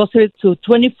provides groceries to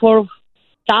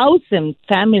 24,000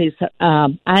 families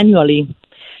annually.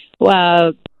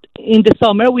 In the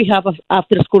summer, we have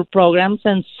after-school programs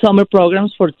and summer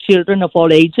programs for children of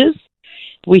all ages.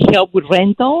 We help with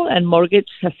rental and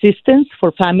mortgage assistance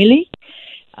for families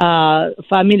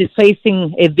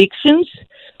facing evictions.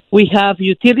 We have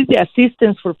utility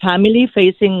assistance for families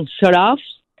facing shut-offs,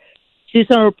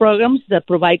 seasonal programs that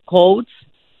provide coats,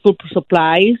 food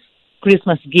supplies,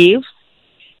 Christmas gifts.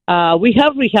 We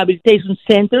have rehabilitation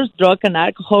centers, drug and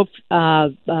alcohol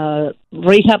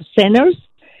rehab centers.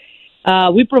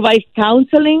 We provide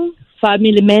counseling,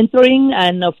 family mentoring,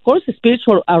 and, of course,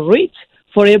 spiritual outreach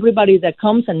for everybody that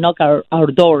comes and knock our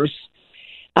doors.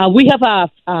 We have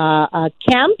a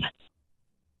camp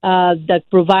that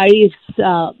provides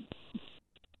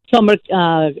summer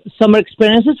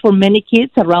experiences for many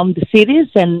kids around the cities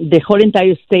and the whole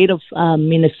entire state of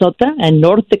Minnesota and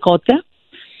North Dakota.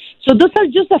 So those are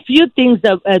just a few things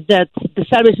that the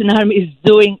Salvation Army is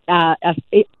doing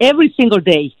every single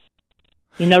day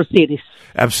in our cities.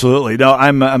 Absolutely. No,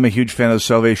 I'm a huge fan of the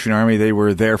Salvation Army. They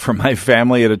were there for my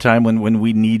family at a time when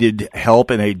we needed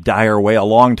help in a dire way a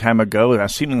long time ago,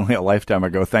 seemingly a lifetime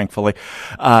ago, thankfully.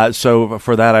 So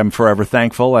for that, I'm forever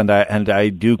thankful, and I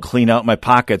do clean out my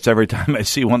pockets every time I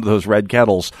see one of those red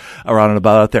kettles around and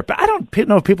about out there. But I don't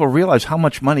know if people realize how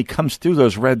much money comes through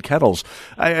those red kettles.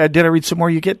 Did I read somewhere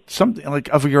you get something like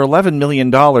of your $11 million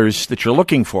that you're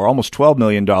looking for, almost $12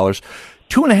 million,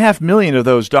 $2.5 million of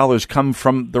those dollars come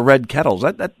from the red kettles.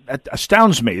 That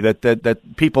astounds me that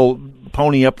people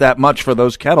pony up that much for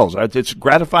those kettles. It's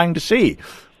gratifying to see.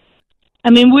 I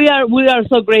mean, we are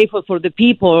so grateful for the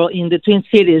people in the Twin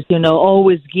Cities,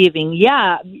 always giving.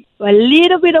 Yeah, a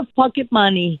little bit of pocket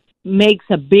money makes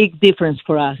a big difference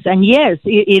for us. And yes,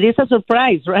 it is a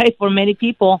surprise, right, for many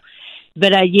people.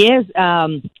 But yes,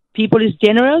 people is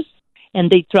generous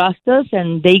and they trust us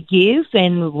and they give,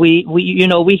 and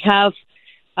we have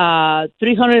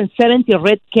 370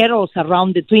 red kettles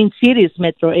around the Twin Cities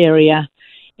metro area.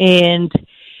 And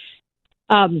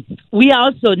we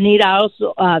also need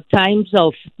times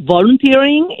of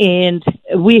volunteering, and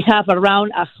we have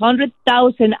around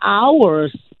 100,000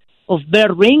 hours of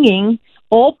bell ringing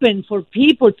open for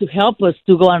people to help us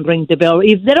to go and ring the bell.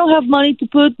 If they don't have money to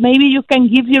put, maybe you can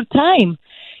give your time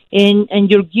and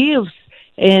your gifts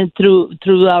and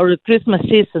through our Christmas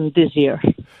season this year.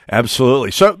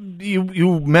 Absolutely. So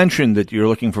you mentioned that you're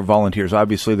looking for volunteers.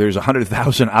 Obviously, there's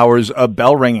 100,000 hours of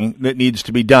bell ringing that needs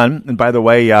to be done. And by the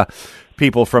way,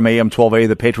 people from AM 1280,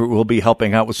 the Patriot, will be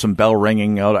helping out with some bell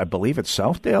ringing out. I believe it's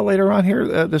Southdale later on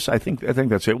here. I think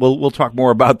that's it. We'll talk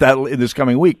more about that in this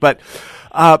coming week. But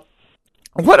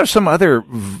what are some other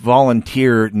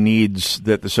volunteer needs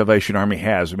that the Salvation Army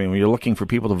has? I mean, when you're looking for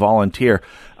people to volunteer,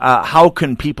 how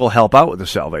can people help out with the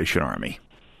Salvation Army?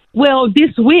 Well,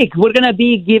 this week we're going to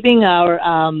be giving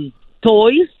our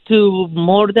toys to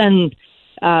more than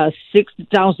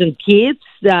 6,000 kids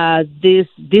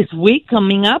this week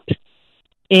coming up.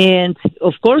 And,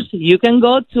 of course, you can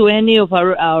go to any of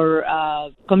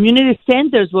our community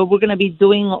centers where we're going to be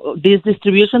doing this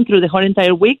distribution through the whole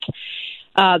entire week.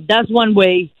 That's one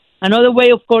way. Another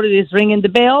way, of course, is ringing the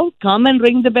bell. Come and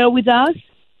ring the bell with us.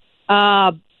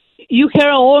 You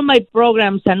hear all my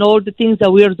programs and all the things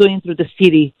that we are doing through the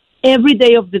city. every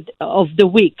day of the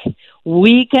week.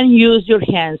 We can use your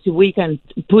hands. We can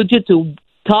put you to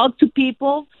talk to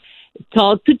people,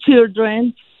 talk to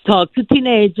children, talk to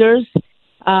teenagers,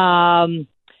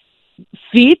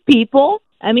 feed people.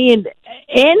 I mean,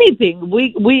 anything.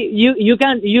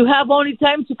 You have only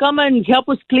time to come and help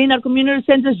us clean our community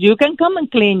centers. You can come and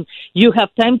clean. You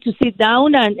have time to sit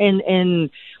down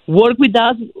and work with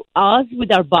us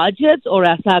with our budgets, or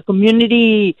as a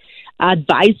community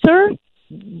advisor.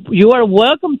 You are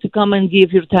welcome to come and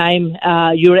give your time,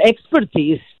 your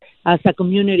expertise as a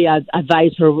community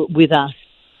advisor with us.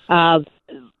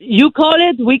 You call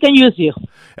it, we can use you.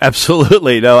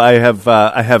 Absolutely. No, I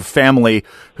have family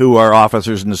who are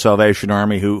officers in the Salvation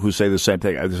Army who say the same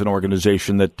thing. There's an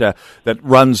organization that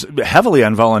runs heavily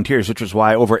on volunteers, which is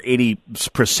why over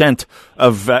 80%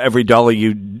 of every dollar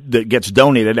that gets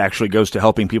donated actually goes to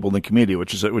helping people in the community,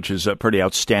 which is a pretty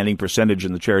outstanding percentage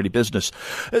in the charity business.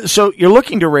 So you're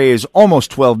looking to raise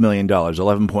almost $12 million.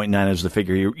 11.9 is the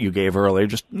figure you gave earlier.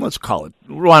 Just let's call it,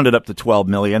 round it up to $12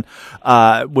 million,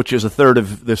 which is a third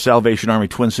of the Salvation Army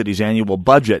Twin Cities annual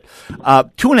budget.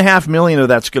 $2.5 million of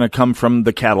that's going to come from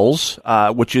the kettles,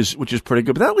 which is pretty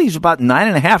good. But that leaves about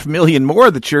 $9.5 million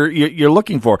more that you're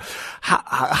looking for.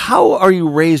 How are you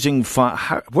raising funds?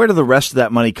 Where do the rest of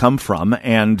that money come from,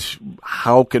 and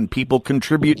how can people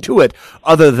contribute to it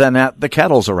other than at the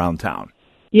kettles around town?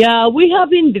 Yeah, we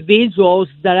have individuals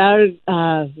that are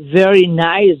very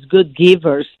nice, good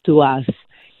givers to us.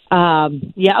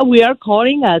 We are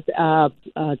calling at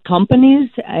companies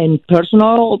and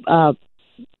personal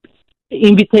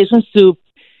invitations to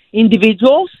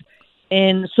individuals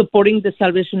and supporting the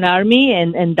Salvation Army,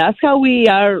 and that's how we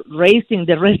are raising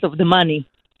the rest of the money.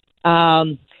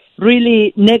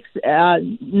 Really, next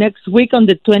week on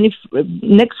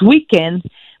next weekend,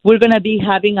 we're going to be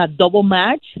having a double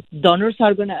match. There's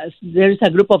a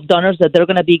group of donors that they're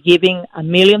going to be giving $1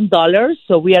 million.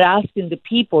 So we are asking the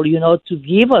people, to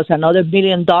give us another $1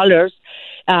 million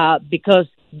because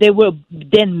they will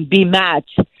then be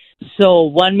matched. So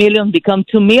 1 million become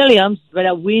 2 million,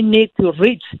 but we need to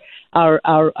reach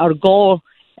our goal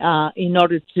in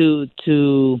order to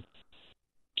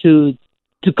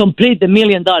complete the $1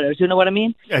 million. You know what I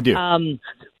mean? I do.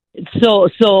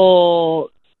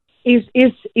 So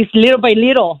it's little by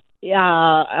little.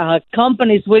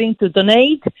 Companies willing to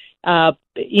donate,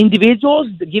 individuals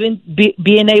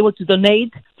being able to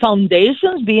donate,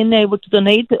 foundations being able to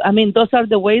donate. I mean, those are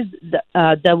the ways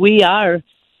that we are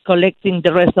collecting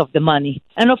the rest of the money.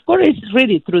 And of course, it's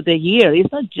really through the year.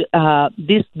 It's not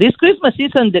this Christmas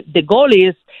season. The goal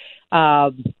is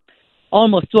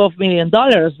almost $12 million,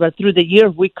 but through the year,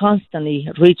 we constantly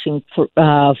reaching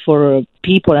for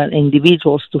people and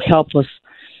individuals to help us.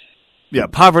 Yeah,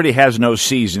 poverty has no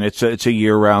season. It's a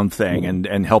year-round thing,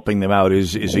 and helping them out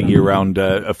is a year-round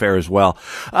affair as well.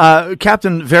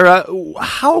 Captain Vera,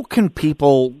 where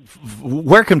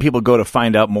can people go to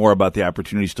find out more about the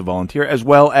opportunities to volunteer as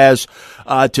well as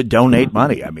to donate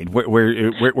money? I mean,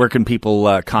 where can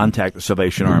people contact the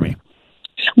Salvation Army?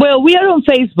 Well, we are on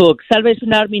Facebook.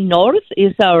 Salvation Army North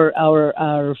is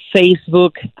our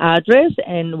Facebook address,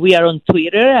 and we are on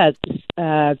Twitter at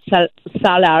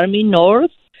Sal Army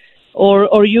North.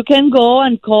 Or you can go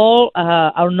and call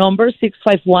our number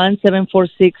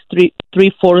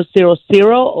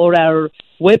 651-746-3400 or our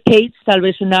webpage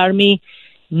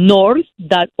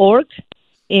salvationarmynorth.org,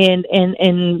 and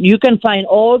you can find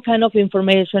all kind of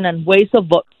information and ways to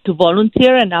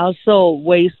volunteer, and also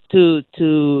ways to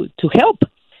help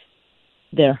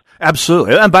there.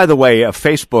 Absolutely. And by the way,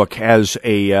 Facebook has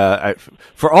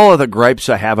for all of the gripes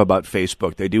I have about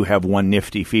Facebook, they do have one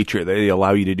nifty feature. They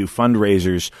allow you to do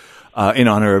fundraisers in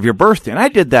honor of your birthday. And I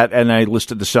did that, and I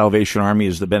listed the Salvation Army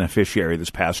as the beneficiary this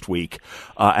past week.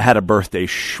 I had a birthday.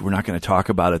 We're not going to talk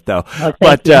about it, though. Oh,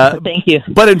 thank you.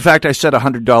 But in fact, I set a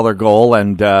 $100 goal,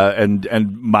 and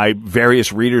my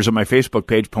various readers on my Facebook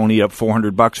page ponied up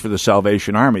 $400 for the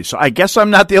Salvation Army. So I guess I'm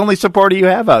not the only supporter you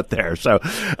have out there. So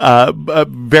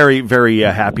very, very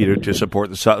happy to support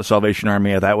the Salvation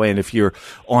Army that way. And if you're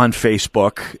on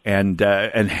Facebook and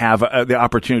have the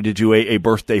opportunity to do a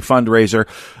birthday fundraiser,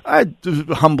 I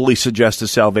humbly suggest the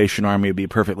Salvation Army would be a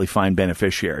perfectly fine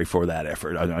beneficiary for that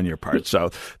effort on your part.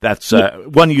 So that's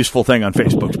one useful thing on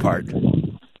Facebook's part.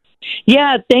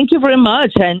 Yeah, thank you very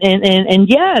much. And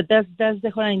yeah, that's the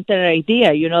whole entire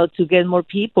idea, to get more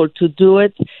people to do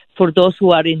it for those who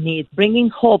are in need, bringing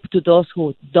hope to those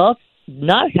who do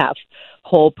not have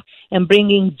hope, and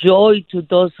bringing joy to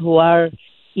those who are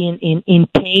in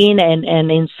pain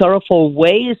and in sorrowful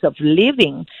ways of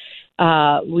living.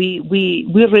 We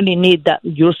really need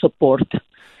your support.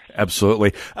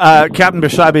 Absolutely. Captain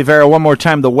Basabe Vera, one more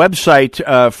time, the website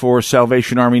for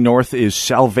Salvation Army North is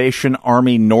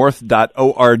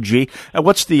salvationarmynorth.org.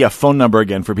 What's the phone number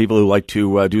again for people who like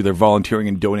to do their volunteering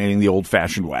and donating the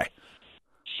old-fashioned way?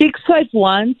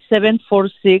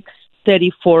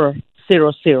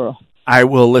 651-746-3400. I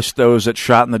will list those at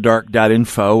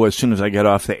shotinthedark.info as soon as I get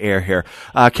off the air here.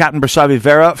 Captain Basabe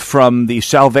Vera from the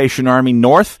Salvation Army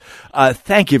North,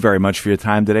 thank you very much for your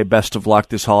time today. Best of luck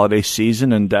this holiday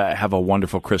season, and have a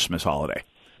wonderful Christmas holiday.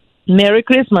 Merry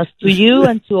Christmas to you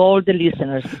and to all the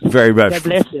listeners. Very much. God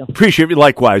bless you. Appreciate it.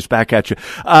 Likewise. Back at you.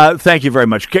 Thank you very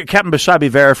much. Captain Basabe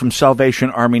Vera from Salvation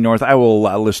Army North. I will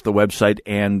list the website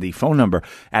and the phone number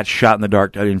at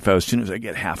shotinthedark.info as soon as I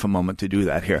get half a moment to do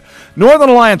that here. Northern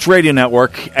Alliance Radio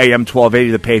Network, AM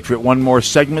 1280 The Patriot. One more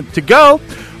segment to go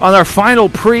on our final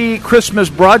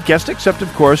pre-Christmas broadcast, except,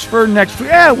 of course, for next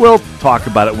week. We'll talk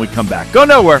about it when we come back. Go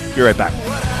nowhere. Be right back.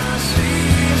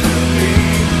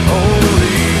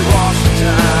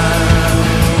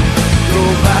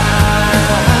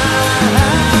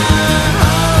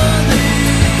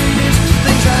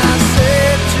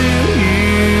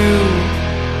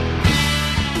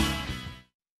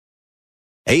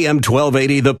 AM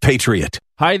 1280 The Patriot.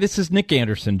 Hi, this is Nick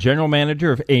Anderson, General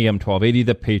Manager of AM 1280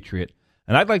 The Patriot.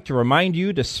 And I'd like to remind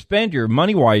you to spend your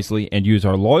money wisely and use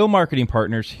our loyal marketing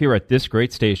partners here at this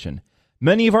great station.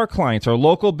 Many of our clients are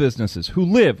local businesses who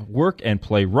live, work, and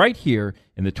play right here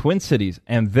in the Twin Cities,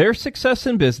 and their success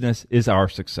in business is our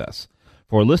success.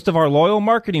 For a list of our loyal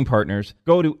marketing partners,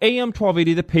 go to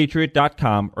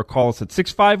am1280thepatriot.com or call us at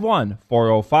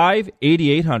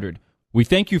 651-405-8800. We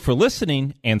thank you for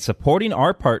listening and supporting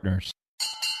our partners.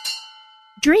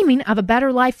 Dreaming of a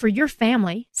better life for your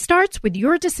family starts with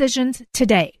your decisions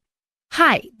today.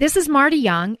 Hi, this is Marty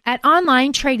Young at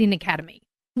Online Trading Academy.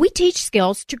 We teach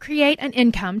skills to create an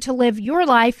income to live your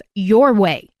life your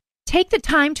way. Take the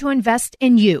time to invest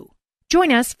in you.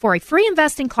 Join us for a free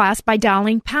investing class by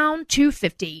dialing pound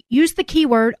 250. Use the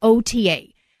keyword OTA.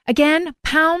 Again,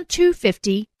 pound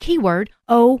 250, keyword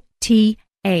OTA.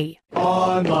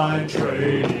 Online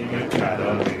Trading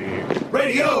Academy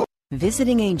Radio.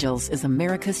 Visiting Angels is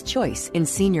America's choice in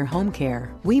senior home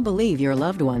care. We believe your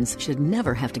loved ones should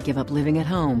never have to give up living at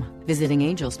home. Visiting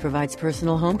Angels provides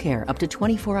personal home care up to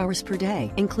 24 hours per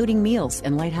day, including meals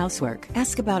and light housework.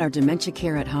 Ask about our dementia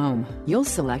care at home. You'll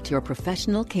select your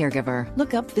professional caregiver.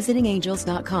 Look up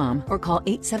visitingangels.com or call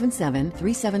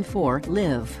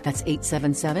 877-374-LIVE. That's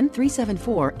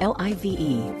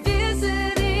 877-374-LIVE.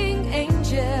 Visiting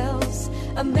Angels,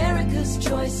 America's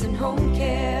choice in home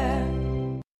care.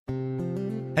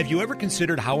 Have you ever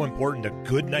considered how important a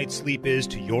good night's sleep is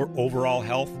to your overall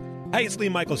health? Hi, it's Lee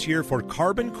Michaels here for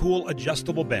Carbon Cool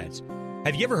Adjustable Beds.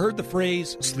 Have you ever heard the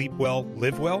phrase, sleep well,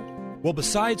 live well? Well,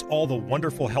 besides all the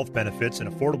wonderful health benefits and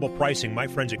affordable pricing my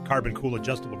friends at Carbon Cool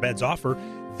Adjustable Beds offer,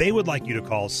 they would like you to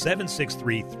call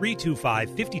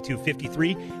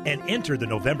 763-325-5253 and enter the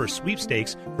November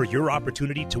sweepstakes for your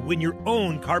opportunity to win your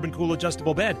own Carbon Cool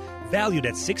Adjustable Bed, valued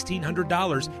at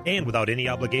 $1,600 and without any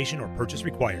obligation or purchase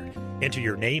required. Enter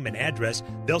your name and address.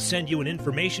 They'll send you an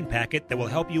information packet that will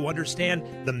help you understand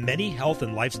the many health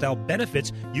and lifestyle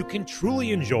benefits you can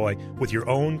truly enjoy with your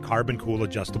own Carbon Cool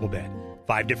Adjustable Bed.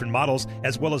 5 different models,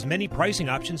 as well as many pricing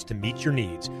options to meet your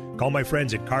needs. Call my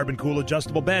friends at Carbon Cool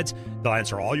Adjustable Beds. They'll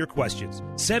answer all your questions.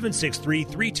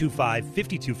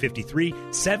 763-325-5253,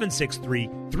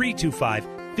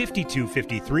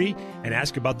 763-325-5253, and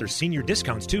ask about their senior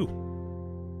discounts, too.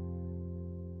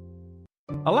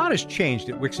 A lot has changed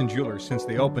at Wixon Jewelers since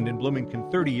they opened in Bloomington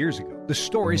 30 years ago. The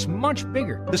store is much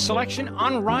bigger, the selection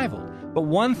unrivaled. But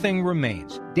one thing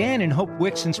remains, Dan and Hope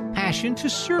Wixon's passion to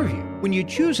serve you. When you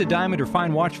choose a diamond or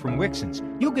fine watch from Wixon's,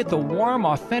 you'll get the warm,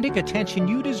 authentic attention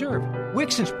you deserve.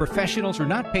 Wixon's professionals are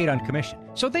not paid on commission,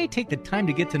 so they take the time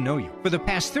to get to know you. For the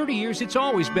past 30 years, it's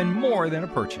always been more than a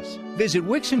purchase. Visit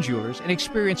Wixon Jewelers and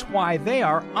experience why they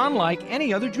are unlike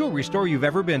any other jewelry store you've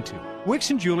ever been to.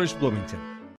 Wixon Jewelers, Bloomington.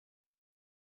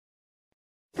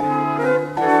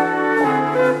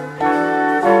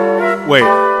 Wait,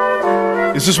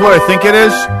 is this what I think it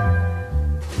is?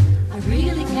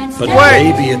 But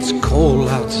wait, baby, it's cold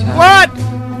outside. What?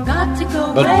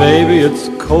 But baby, it's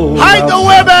cold Hide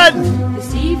outside. the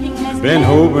women! Been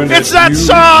hoping It's that that you'd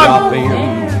song! drop in.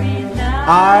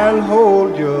 I'll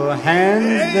hold your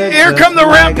hands. Here come the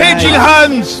rampaging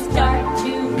Huns!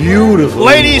 Beautiful.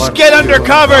 Ladies, what's get under your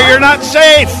cover, name? you're not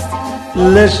safe!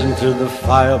 Listen to the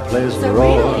fireplace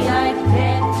roar.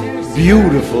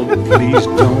 Beautiful, please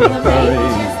don't hurry.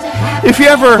 If you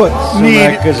ever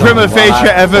need prima facie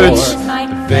evidence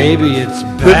baby, it's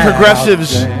that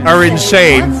progressives are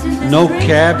insane, No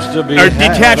cabs to be are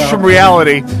detached from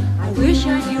reality.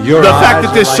 The fact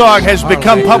that this song has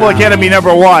become public enemy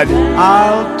number one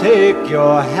I'll take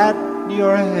your hat,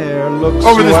 your hair looks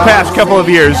over this past couple of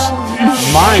years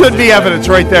should be evidence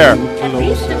right there.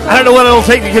 I don't know what it'll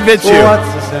take to convince you.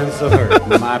 What's the sense of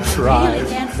hurting my pride?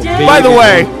 By the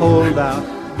way, hold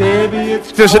out. Baby,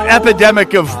 it's there's an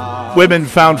epidemic of women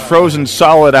found frozen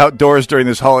solid outdoors during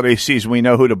this holiday season. We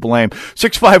know who to blame.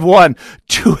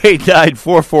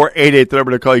 651-289-4488, the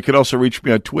number to call. You can also reach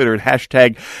me on Twitter at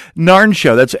hashtag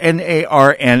NARNShow. That's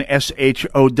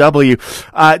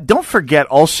NARNSHOW. Don't forget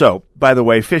also, by the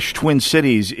way, Fish Twin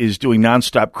Cities is doing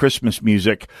nonstop Christmas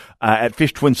music at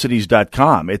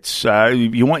fishtwincities.com. It's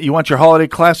you want your holiday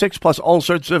classics plus all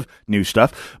sorts of new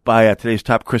stuff by today's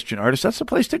top Christian artists. That's the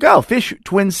place to go.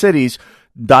 fishtwincities.com.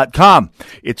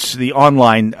 It's the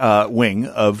online wing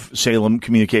of Salem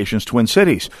Communications Twin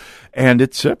Cities, and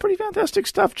it's pretty fantastic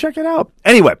stuff. Check it out.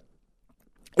 Anyway,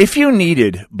 if you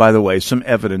needed, by the way, some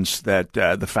evidence that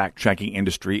the fact-checking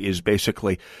industry is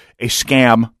basically a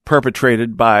scam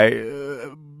perpetrated by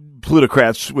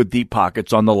plutocrats with deep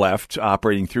pockets on the left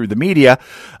operating through the media,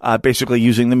 basically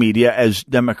using the media as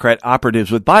Democrat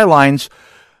operatives with bylines,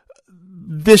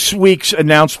 this week's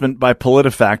announcement by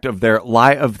PolitiFact of their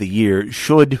Lie of the Year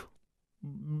should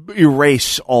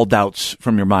erase all doubts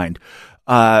from your mind.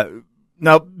 Now,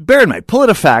 bear in mind,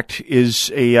 PolitiFact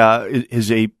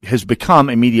has become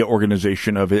a media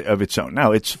organization of its own.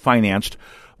 Now, it's financed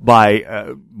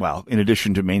by in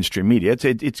addition to mainstream media,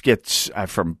 it gets a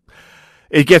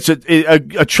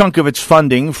chunk of its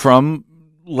funding from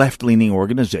left-leaning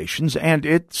organizations, and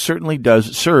it certainly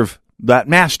does serve that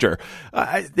master.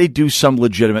 They do some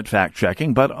legitimate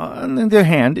fact-checking, but on the other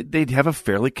hand, they have a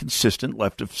fairly consistent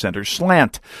left-of-center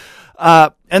slant.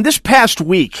 And this past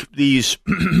week, these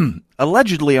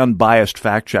allegedly unbiased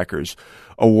fact-checkers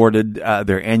awarded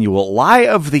their annual Lie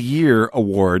of the Year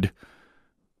award.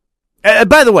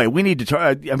 By the way, we need to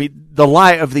talk, the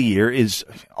Lie of the Year is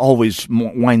always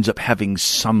winds up having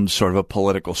some sort of a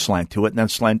political slant to it, and that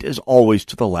slant is always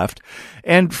to the left.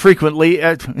 And frequently,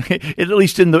 at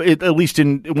least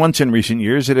once in recent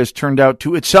years, it has turned out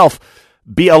to itself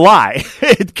be a lie.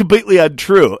 It's completely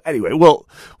untrue. Anyway, we'll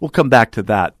come back to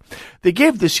that. They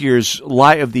gave this year's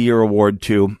Lie of the Year award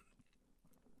to,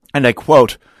 and I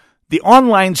quote, the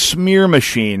online smear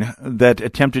machine that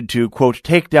attempted to, quote,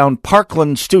 take down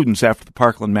Parkland students after the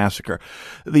Parkland massacre.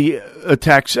 The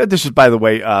attacks, this is, by the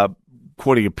way,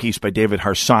 quoting a piece by David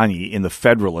Harsanyi in The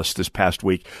Federalist this past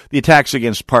week. The attacks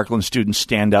against Parkland students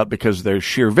stand out because of their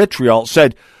sheer vitriol,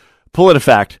 said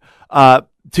PolitiFact.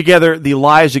 Together, the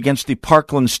lies against the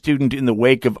Parkland student in the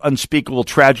wake of unspeakable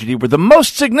tragedy were the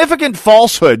most significant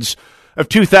falsehoods of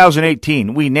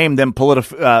 2018. We named them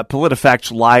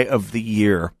PolitiFact's Lie of the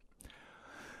Year.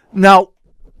 Now,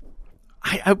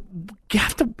 I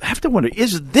have to wonder,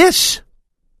 is this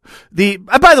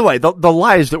by the way, the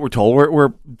lies that we're told were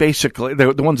basically,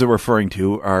 the ones that we're referring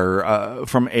to are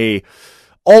from a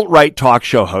alt-right talk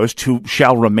show host who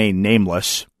shall remain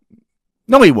nameless.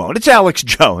 No, he won't. It's Alex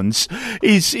Jones.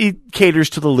 He caters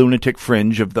to the lunatic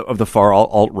fringe of the far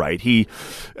alt-right. He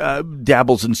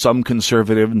dabbles in some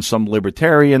conservative and some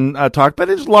libertarian talk, but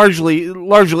is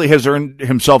largely has earned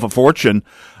himself a fortune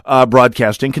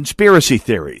broadcasting conspiracy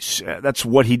theories. That's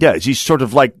what he does. He's sort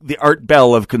of like the Art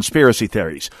Bell of conspiracy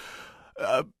theories.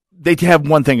 They have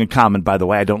one thing in common, by the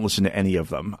way. I don't listen to any of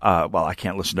them. I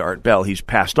can't listen to Art Bell. He's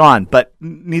passed on, but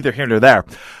neither here nor there.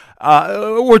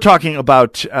 We're talking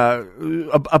about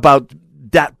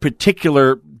that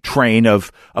particular train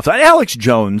of thought. Alex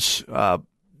Jones,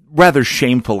 rather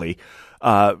shamefully,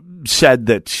 said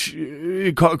that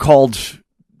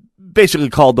basically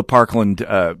called the Parkland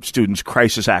students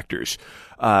crisis actors.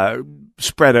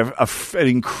 Spread an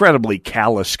incredibly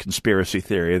callous conspiracy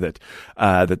theory that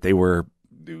they were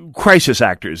crisis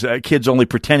actors, kids only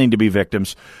pretending to be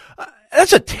victims.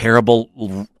 That's a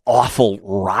terrible, awful,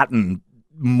 rotten,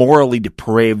 morally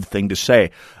depraved thing to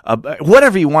say.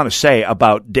 Whatever you want to say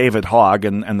about David Hogg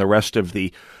and the rest of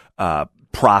the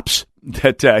props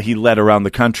that he led around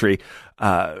the country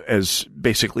as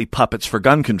basically puppets for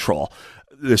gun control,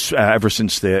 this ever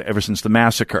since the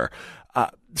massacre.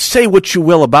 Say what you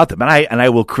will about them, and I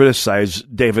will criticize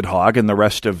David Hogg and the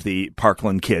rest of the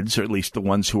Parkland kids, or at least the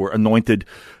ones who were anointed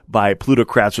by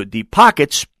plutocrats with deep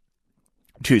pockets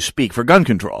to speak for gun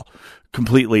control,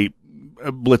 completely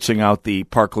blitzing out the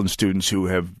Parkland students who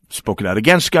have spoken out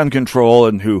against gun control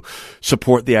and who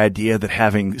support the idea that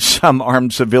having some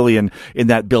armed civilian in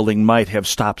that building might have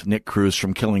stopped Nick Cruz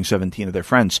from killing 17 of their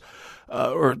friends,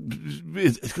 or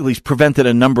at least prevented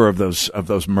a number of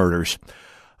those murders.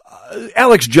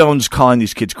 Alex Jones calling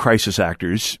these kids crisis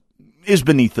actors is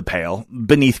beneath the pale,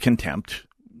 beneath contempt,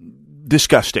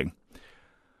 disgusting.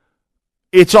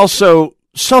 It's also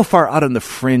so far out on the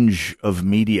fringe of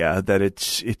media that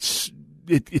it's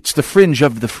the fringe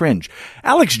of the fringe.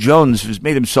 Alex Jones has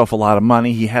made himself a lot of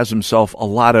money. He has himself a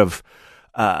lot of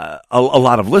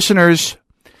listeners,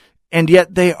 and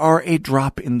yet they are a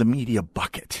drop in the media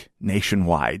bucket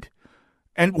nationwide.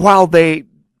 And while they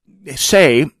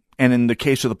say, and in the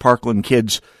case of the Parkland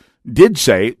kids, did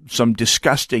say some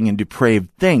disgusting and depraved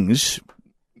things,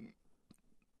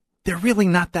 they're really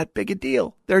not that big a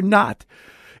deal. They're not.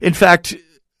 In fact,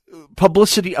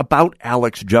 publicity about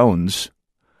Alex Jones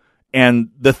and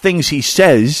the things he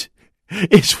says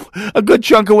is a good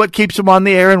chunk of what keeps him on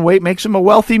the air and makes him a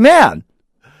wealthy man.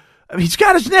 I mean, he's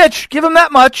got his niche. Give him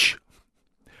that much.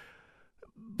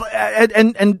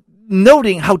 And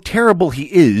noting how terrible he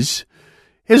is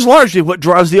largely what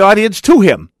draws the audience to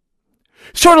him.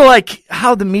 Sort of like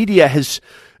how the media has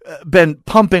been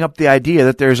pumping up the idea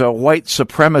that there's a white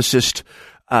supremacist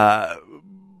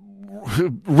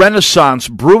renaissance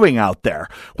brewing out there,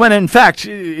 when in fact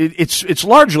it's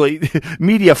largely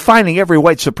media finding every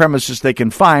white supremacist they can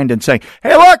find and saying,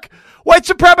 hey, look, white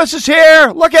supremacists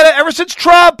here, look at it, ever since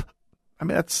Trump. I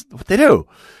mean, that's what they do.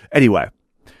 Anyway,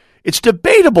 it's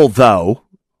debatable, though,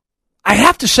 I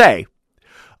have to say,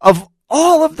 of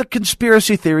all of the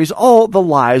conspiracy theories, all the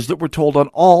lies that were told on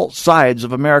all sides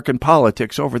of American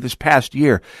politics over this past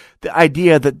year, the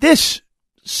idea that this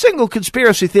single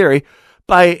conspiracy theory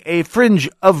by a fringe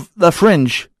of the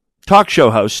fringe talk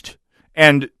show host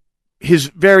and his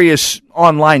various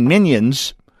online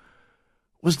minions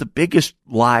was the biggest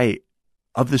lie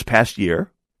of this past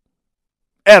year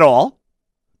at all.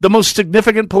 The most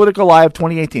significant political lie of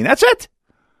 2018. That's it.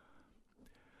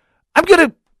 I'm going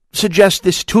to suggest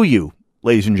this to you,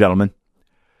 ladies and gentlemen.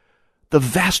 The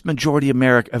vast majority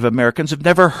of Americans have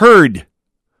never heard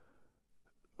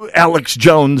Alex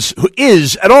Jones, who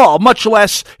is at all, much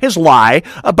less his lie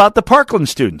about the Parkland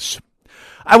students.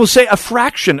 I will say a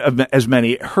fraction of as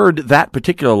many heard that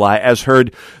particular lie as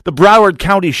heard the Broward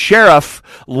County Sheriff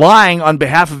lying on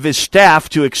behalf of his staff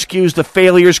to excuse the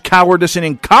failures, cowardice, and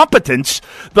incompetence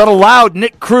that allowed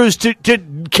Nick Cruz to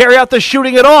carry out the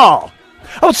shooting at all.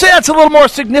 I would say that's a little more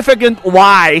significant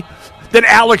lie than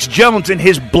Alex Jones and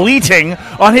his bleating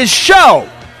on his show.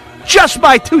 Just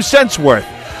my 2 cents worth.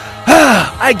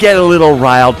 I get a little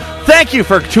riled. Thank you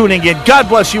for tuning in. God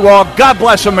bless you all. God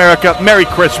bless America. Merry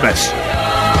Christmas.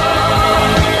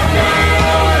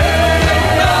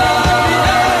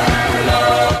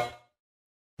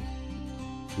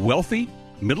 Wealthy,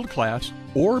 middle class,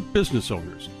 or business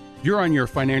owners, you're on your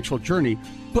financial journey,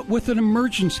 but with an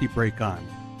emergency brake on.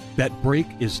 That brake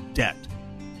is debt,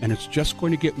 and it's just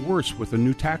going to get worse with a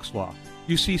new tax law.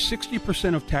 You see,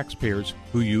 60% of taxpayers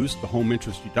who used the home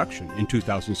interest deduction in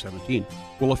 2017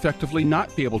 will effectively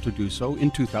not be able to do so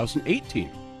in 2018.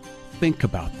 Think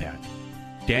about that.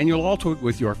 Daniel Alto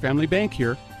with Your Family Bank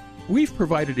here. We've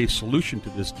provided a solution to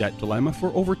this debt dilemma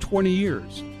for over 20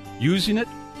 years. Using it,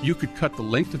 you could cut the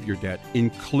length of your debt,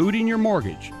 including your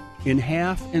mortgage, in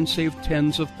half and save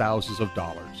tens of thousands of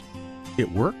dollars.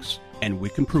 It works, and we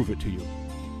can prove it to you.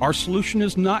 Our solution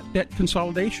is not debt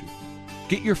consolidation.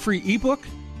 Get your free ebook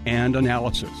and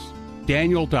analysis.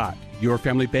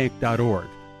 Daniel.yourfamilybank.org.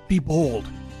 Be bold.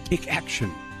 Take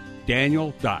action.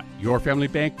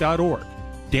 Daniel.yourfamilybank.org.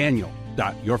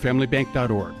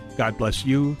 Daniel.yourfamilybank.org. God bless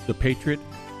you, the Patriot,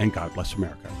 and God bless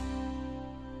America.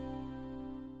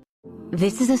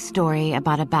 This is a story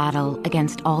about a battle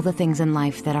against all the things in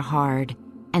life that are hard.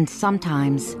 And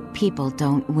sometimes people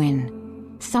don't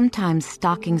win. Sometimes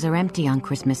stockings are empty on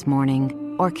Christmas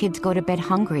morning, or kids go to bed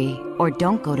hungry, or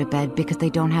don't go to bed because they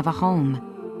don't have a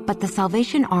home. But the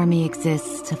Salvation Army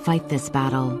exists to fight this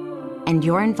battle. And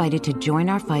you're invited to join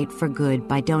our fight for good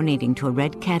by donating to a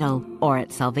Red Kettle or at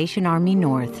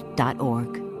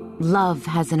salvationarmynorth.org. Love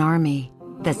has an army.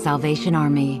 The Salvation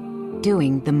Army,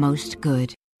 doing the most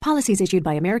good. Policies issued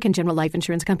by American General Life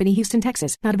Insurance Company, Houston,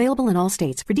 Texas. Not available in all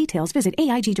states. For details, visit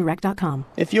AIGdirect.com.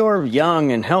 If you're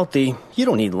young and healthy, you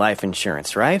don't need life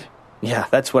insurance, right? Yeah,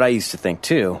 that's what I used to think,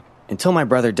 too, until my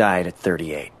brother died at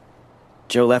 38.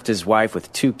 Joe left his wife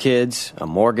with 2 kids, a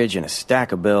mortgage, and a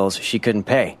stack of bills she couldn't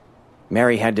pay.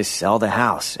 Mary had to sell the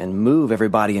house and move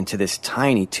everybody into this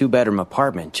tiny 2-bedroom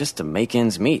apartment just to make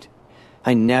ends meet.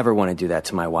 I never want to do that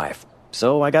to my wife,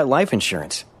 so I got life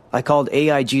insurance. I called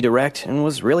AIG Direct and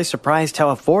was really surprised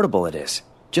how affordable it is.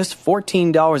 Just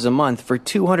 $14 a month for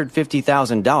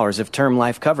 $250,000 of term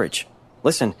life coverage.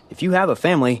 Listen, if you have a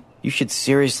family, you should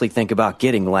seriously think about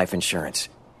getting life insurance.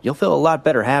 You'll feel a lot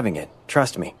better having it,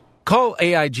 trust me. Call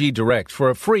AIG Direct for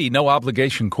a free,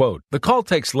 no-obligation quote. The call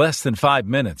takes less than 5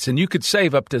 minutes, and you could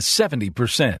save up to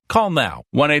 70%. Call now.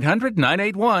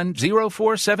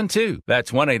 1-800-981-0472.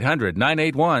 That's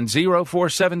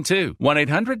 1-800-981-0472.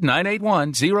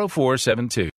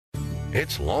 1-800-981-0472.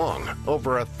 It's long,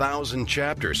 over 1,000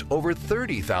 chapters, over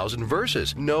 30,000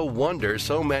 verses. No wonder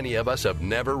so many of us have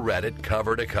never read it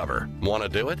cover to cover. Want to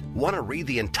do it? Want to read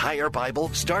the entire Bible?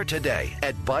 Start today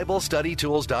at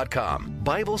BibleStudyTools.com.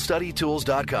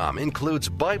 BibleStudyTools.com includes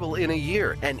Bible in a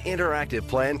Year, an interactive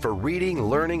plan for reading,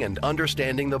 learning, and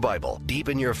understanding the Bible.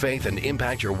 Deepen your faith and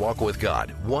impact your walk with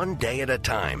God, one day at a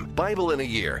time. Bible in a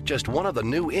Year, just one of the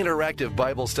new interactive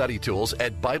Bible study tools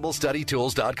at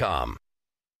BibleStudyTools.com.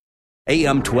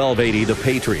 AM 1280, The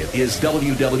Patriot, is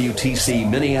WWTC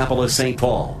Minneapolis, St.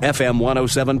 Paul, FM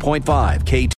 107.5,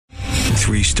 KT.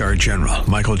 3-star General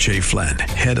Michael J. Flynn,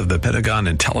 head of the Pentagon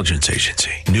Intelligence Agency,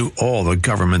 knew all the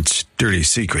government's dirty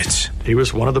secrets. He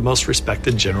was one of the most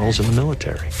respected generals in the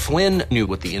military. Flynn knew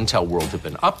what the intel world had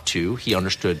been up to. He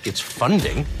understood its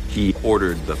funding. He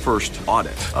ordered the first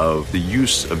audit of the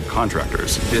use of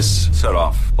contractors. This set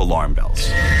off alarm bells.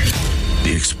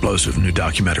 The explosive new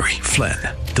documentary, Flynn,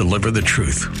 Deliver the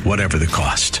Truth, Whatever the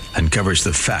Cost, uncovers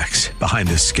the facts behind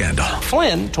this scandal.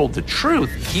 Flynn told the truth.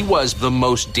 He was the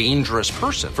most dangerous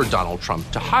person for Donald Trump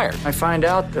to hire. I find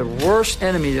out the worst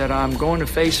enemy that I'm going to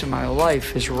face in my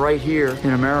life is right here in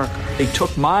America. They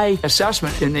took my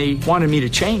assessment and they wanted me to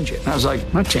change it. And I was like,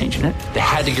 I'm not changing it. They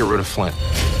had to get rid of Flynn.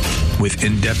 With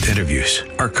in-depth interviews,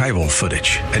 archival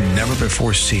footage, and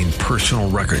never-before-seen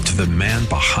personal records of the man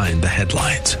behind the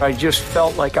headlines. I just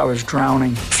felt like I was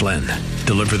drowning. Flynn,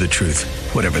 Deliver the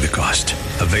Truth, Whatever the Cost.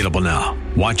 Available now.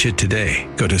 Watch it today.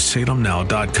 Go to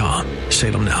salemnow.com.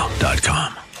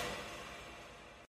 salemnow.com.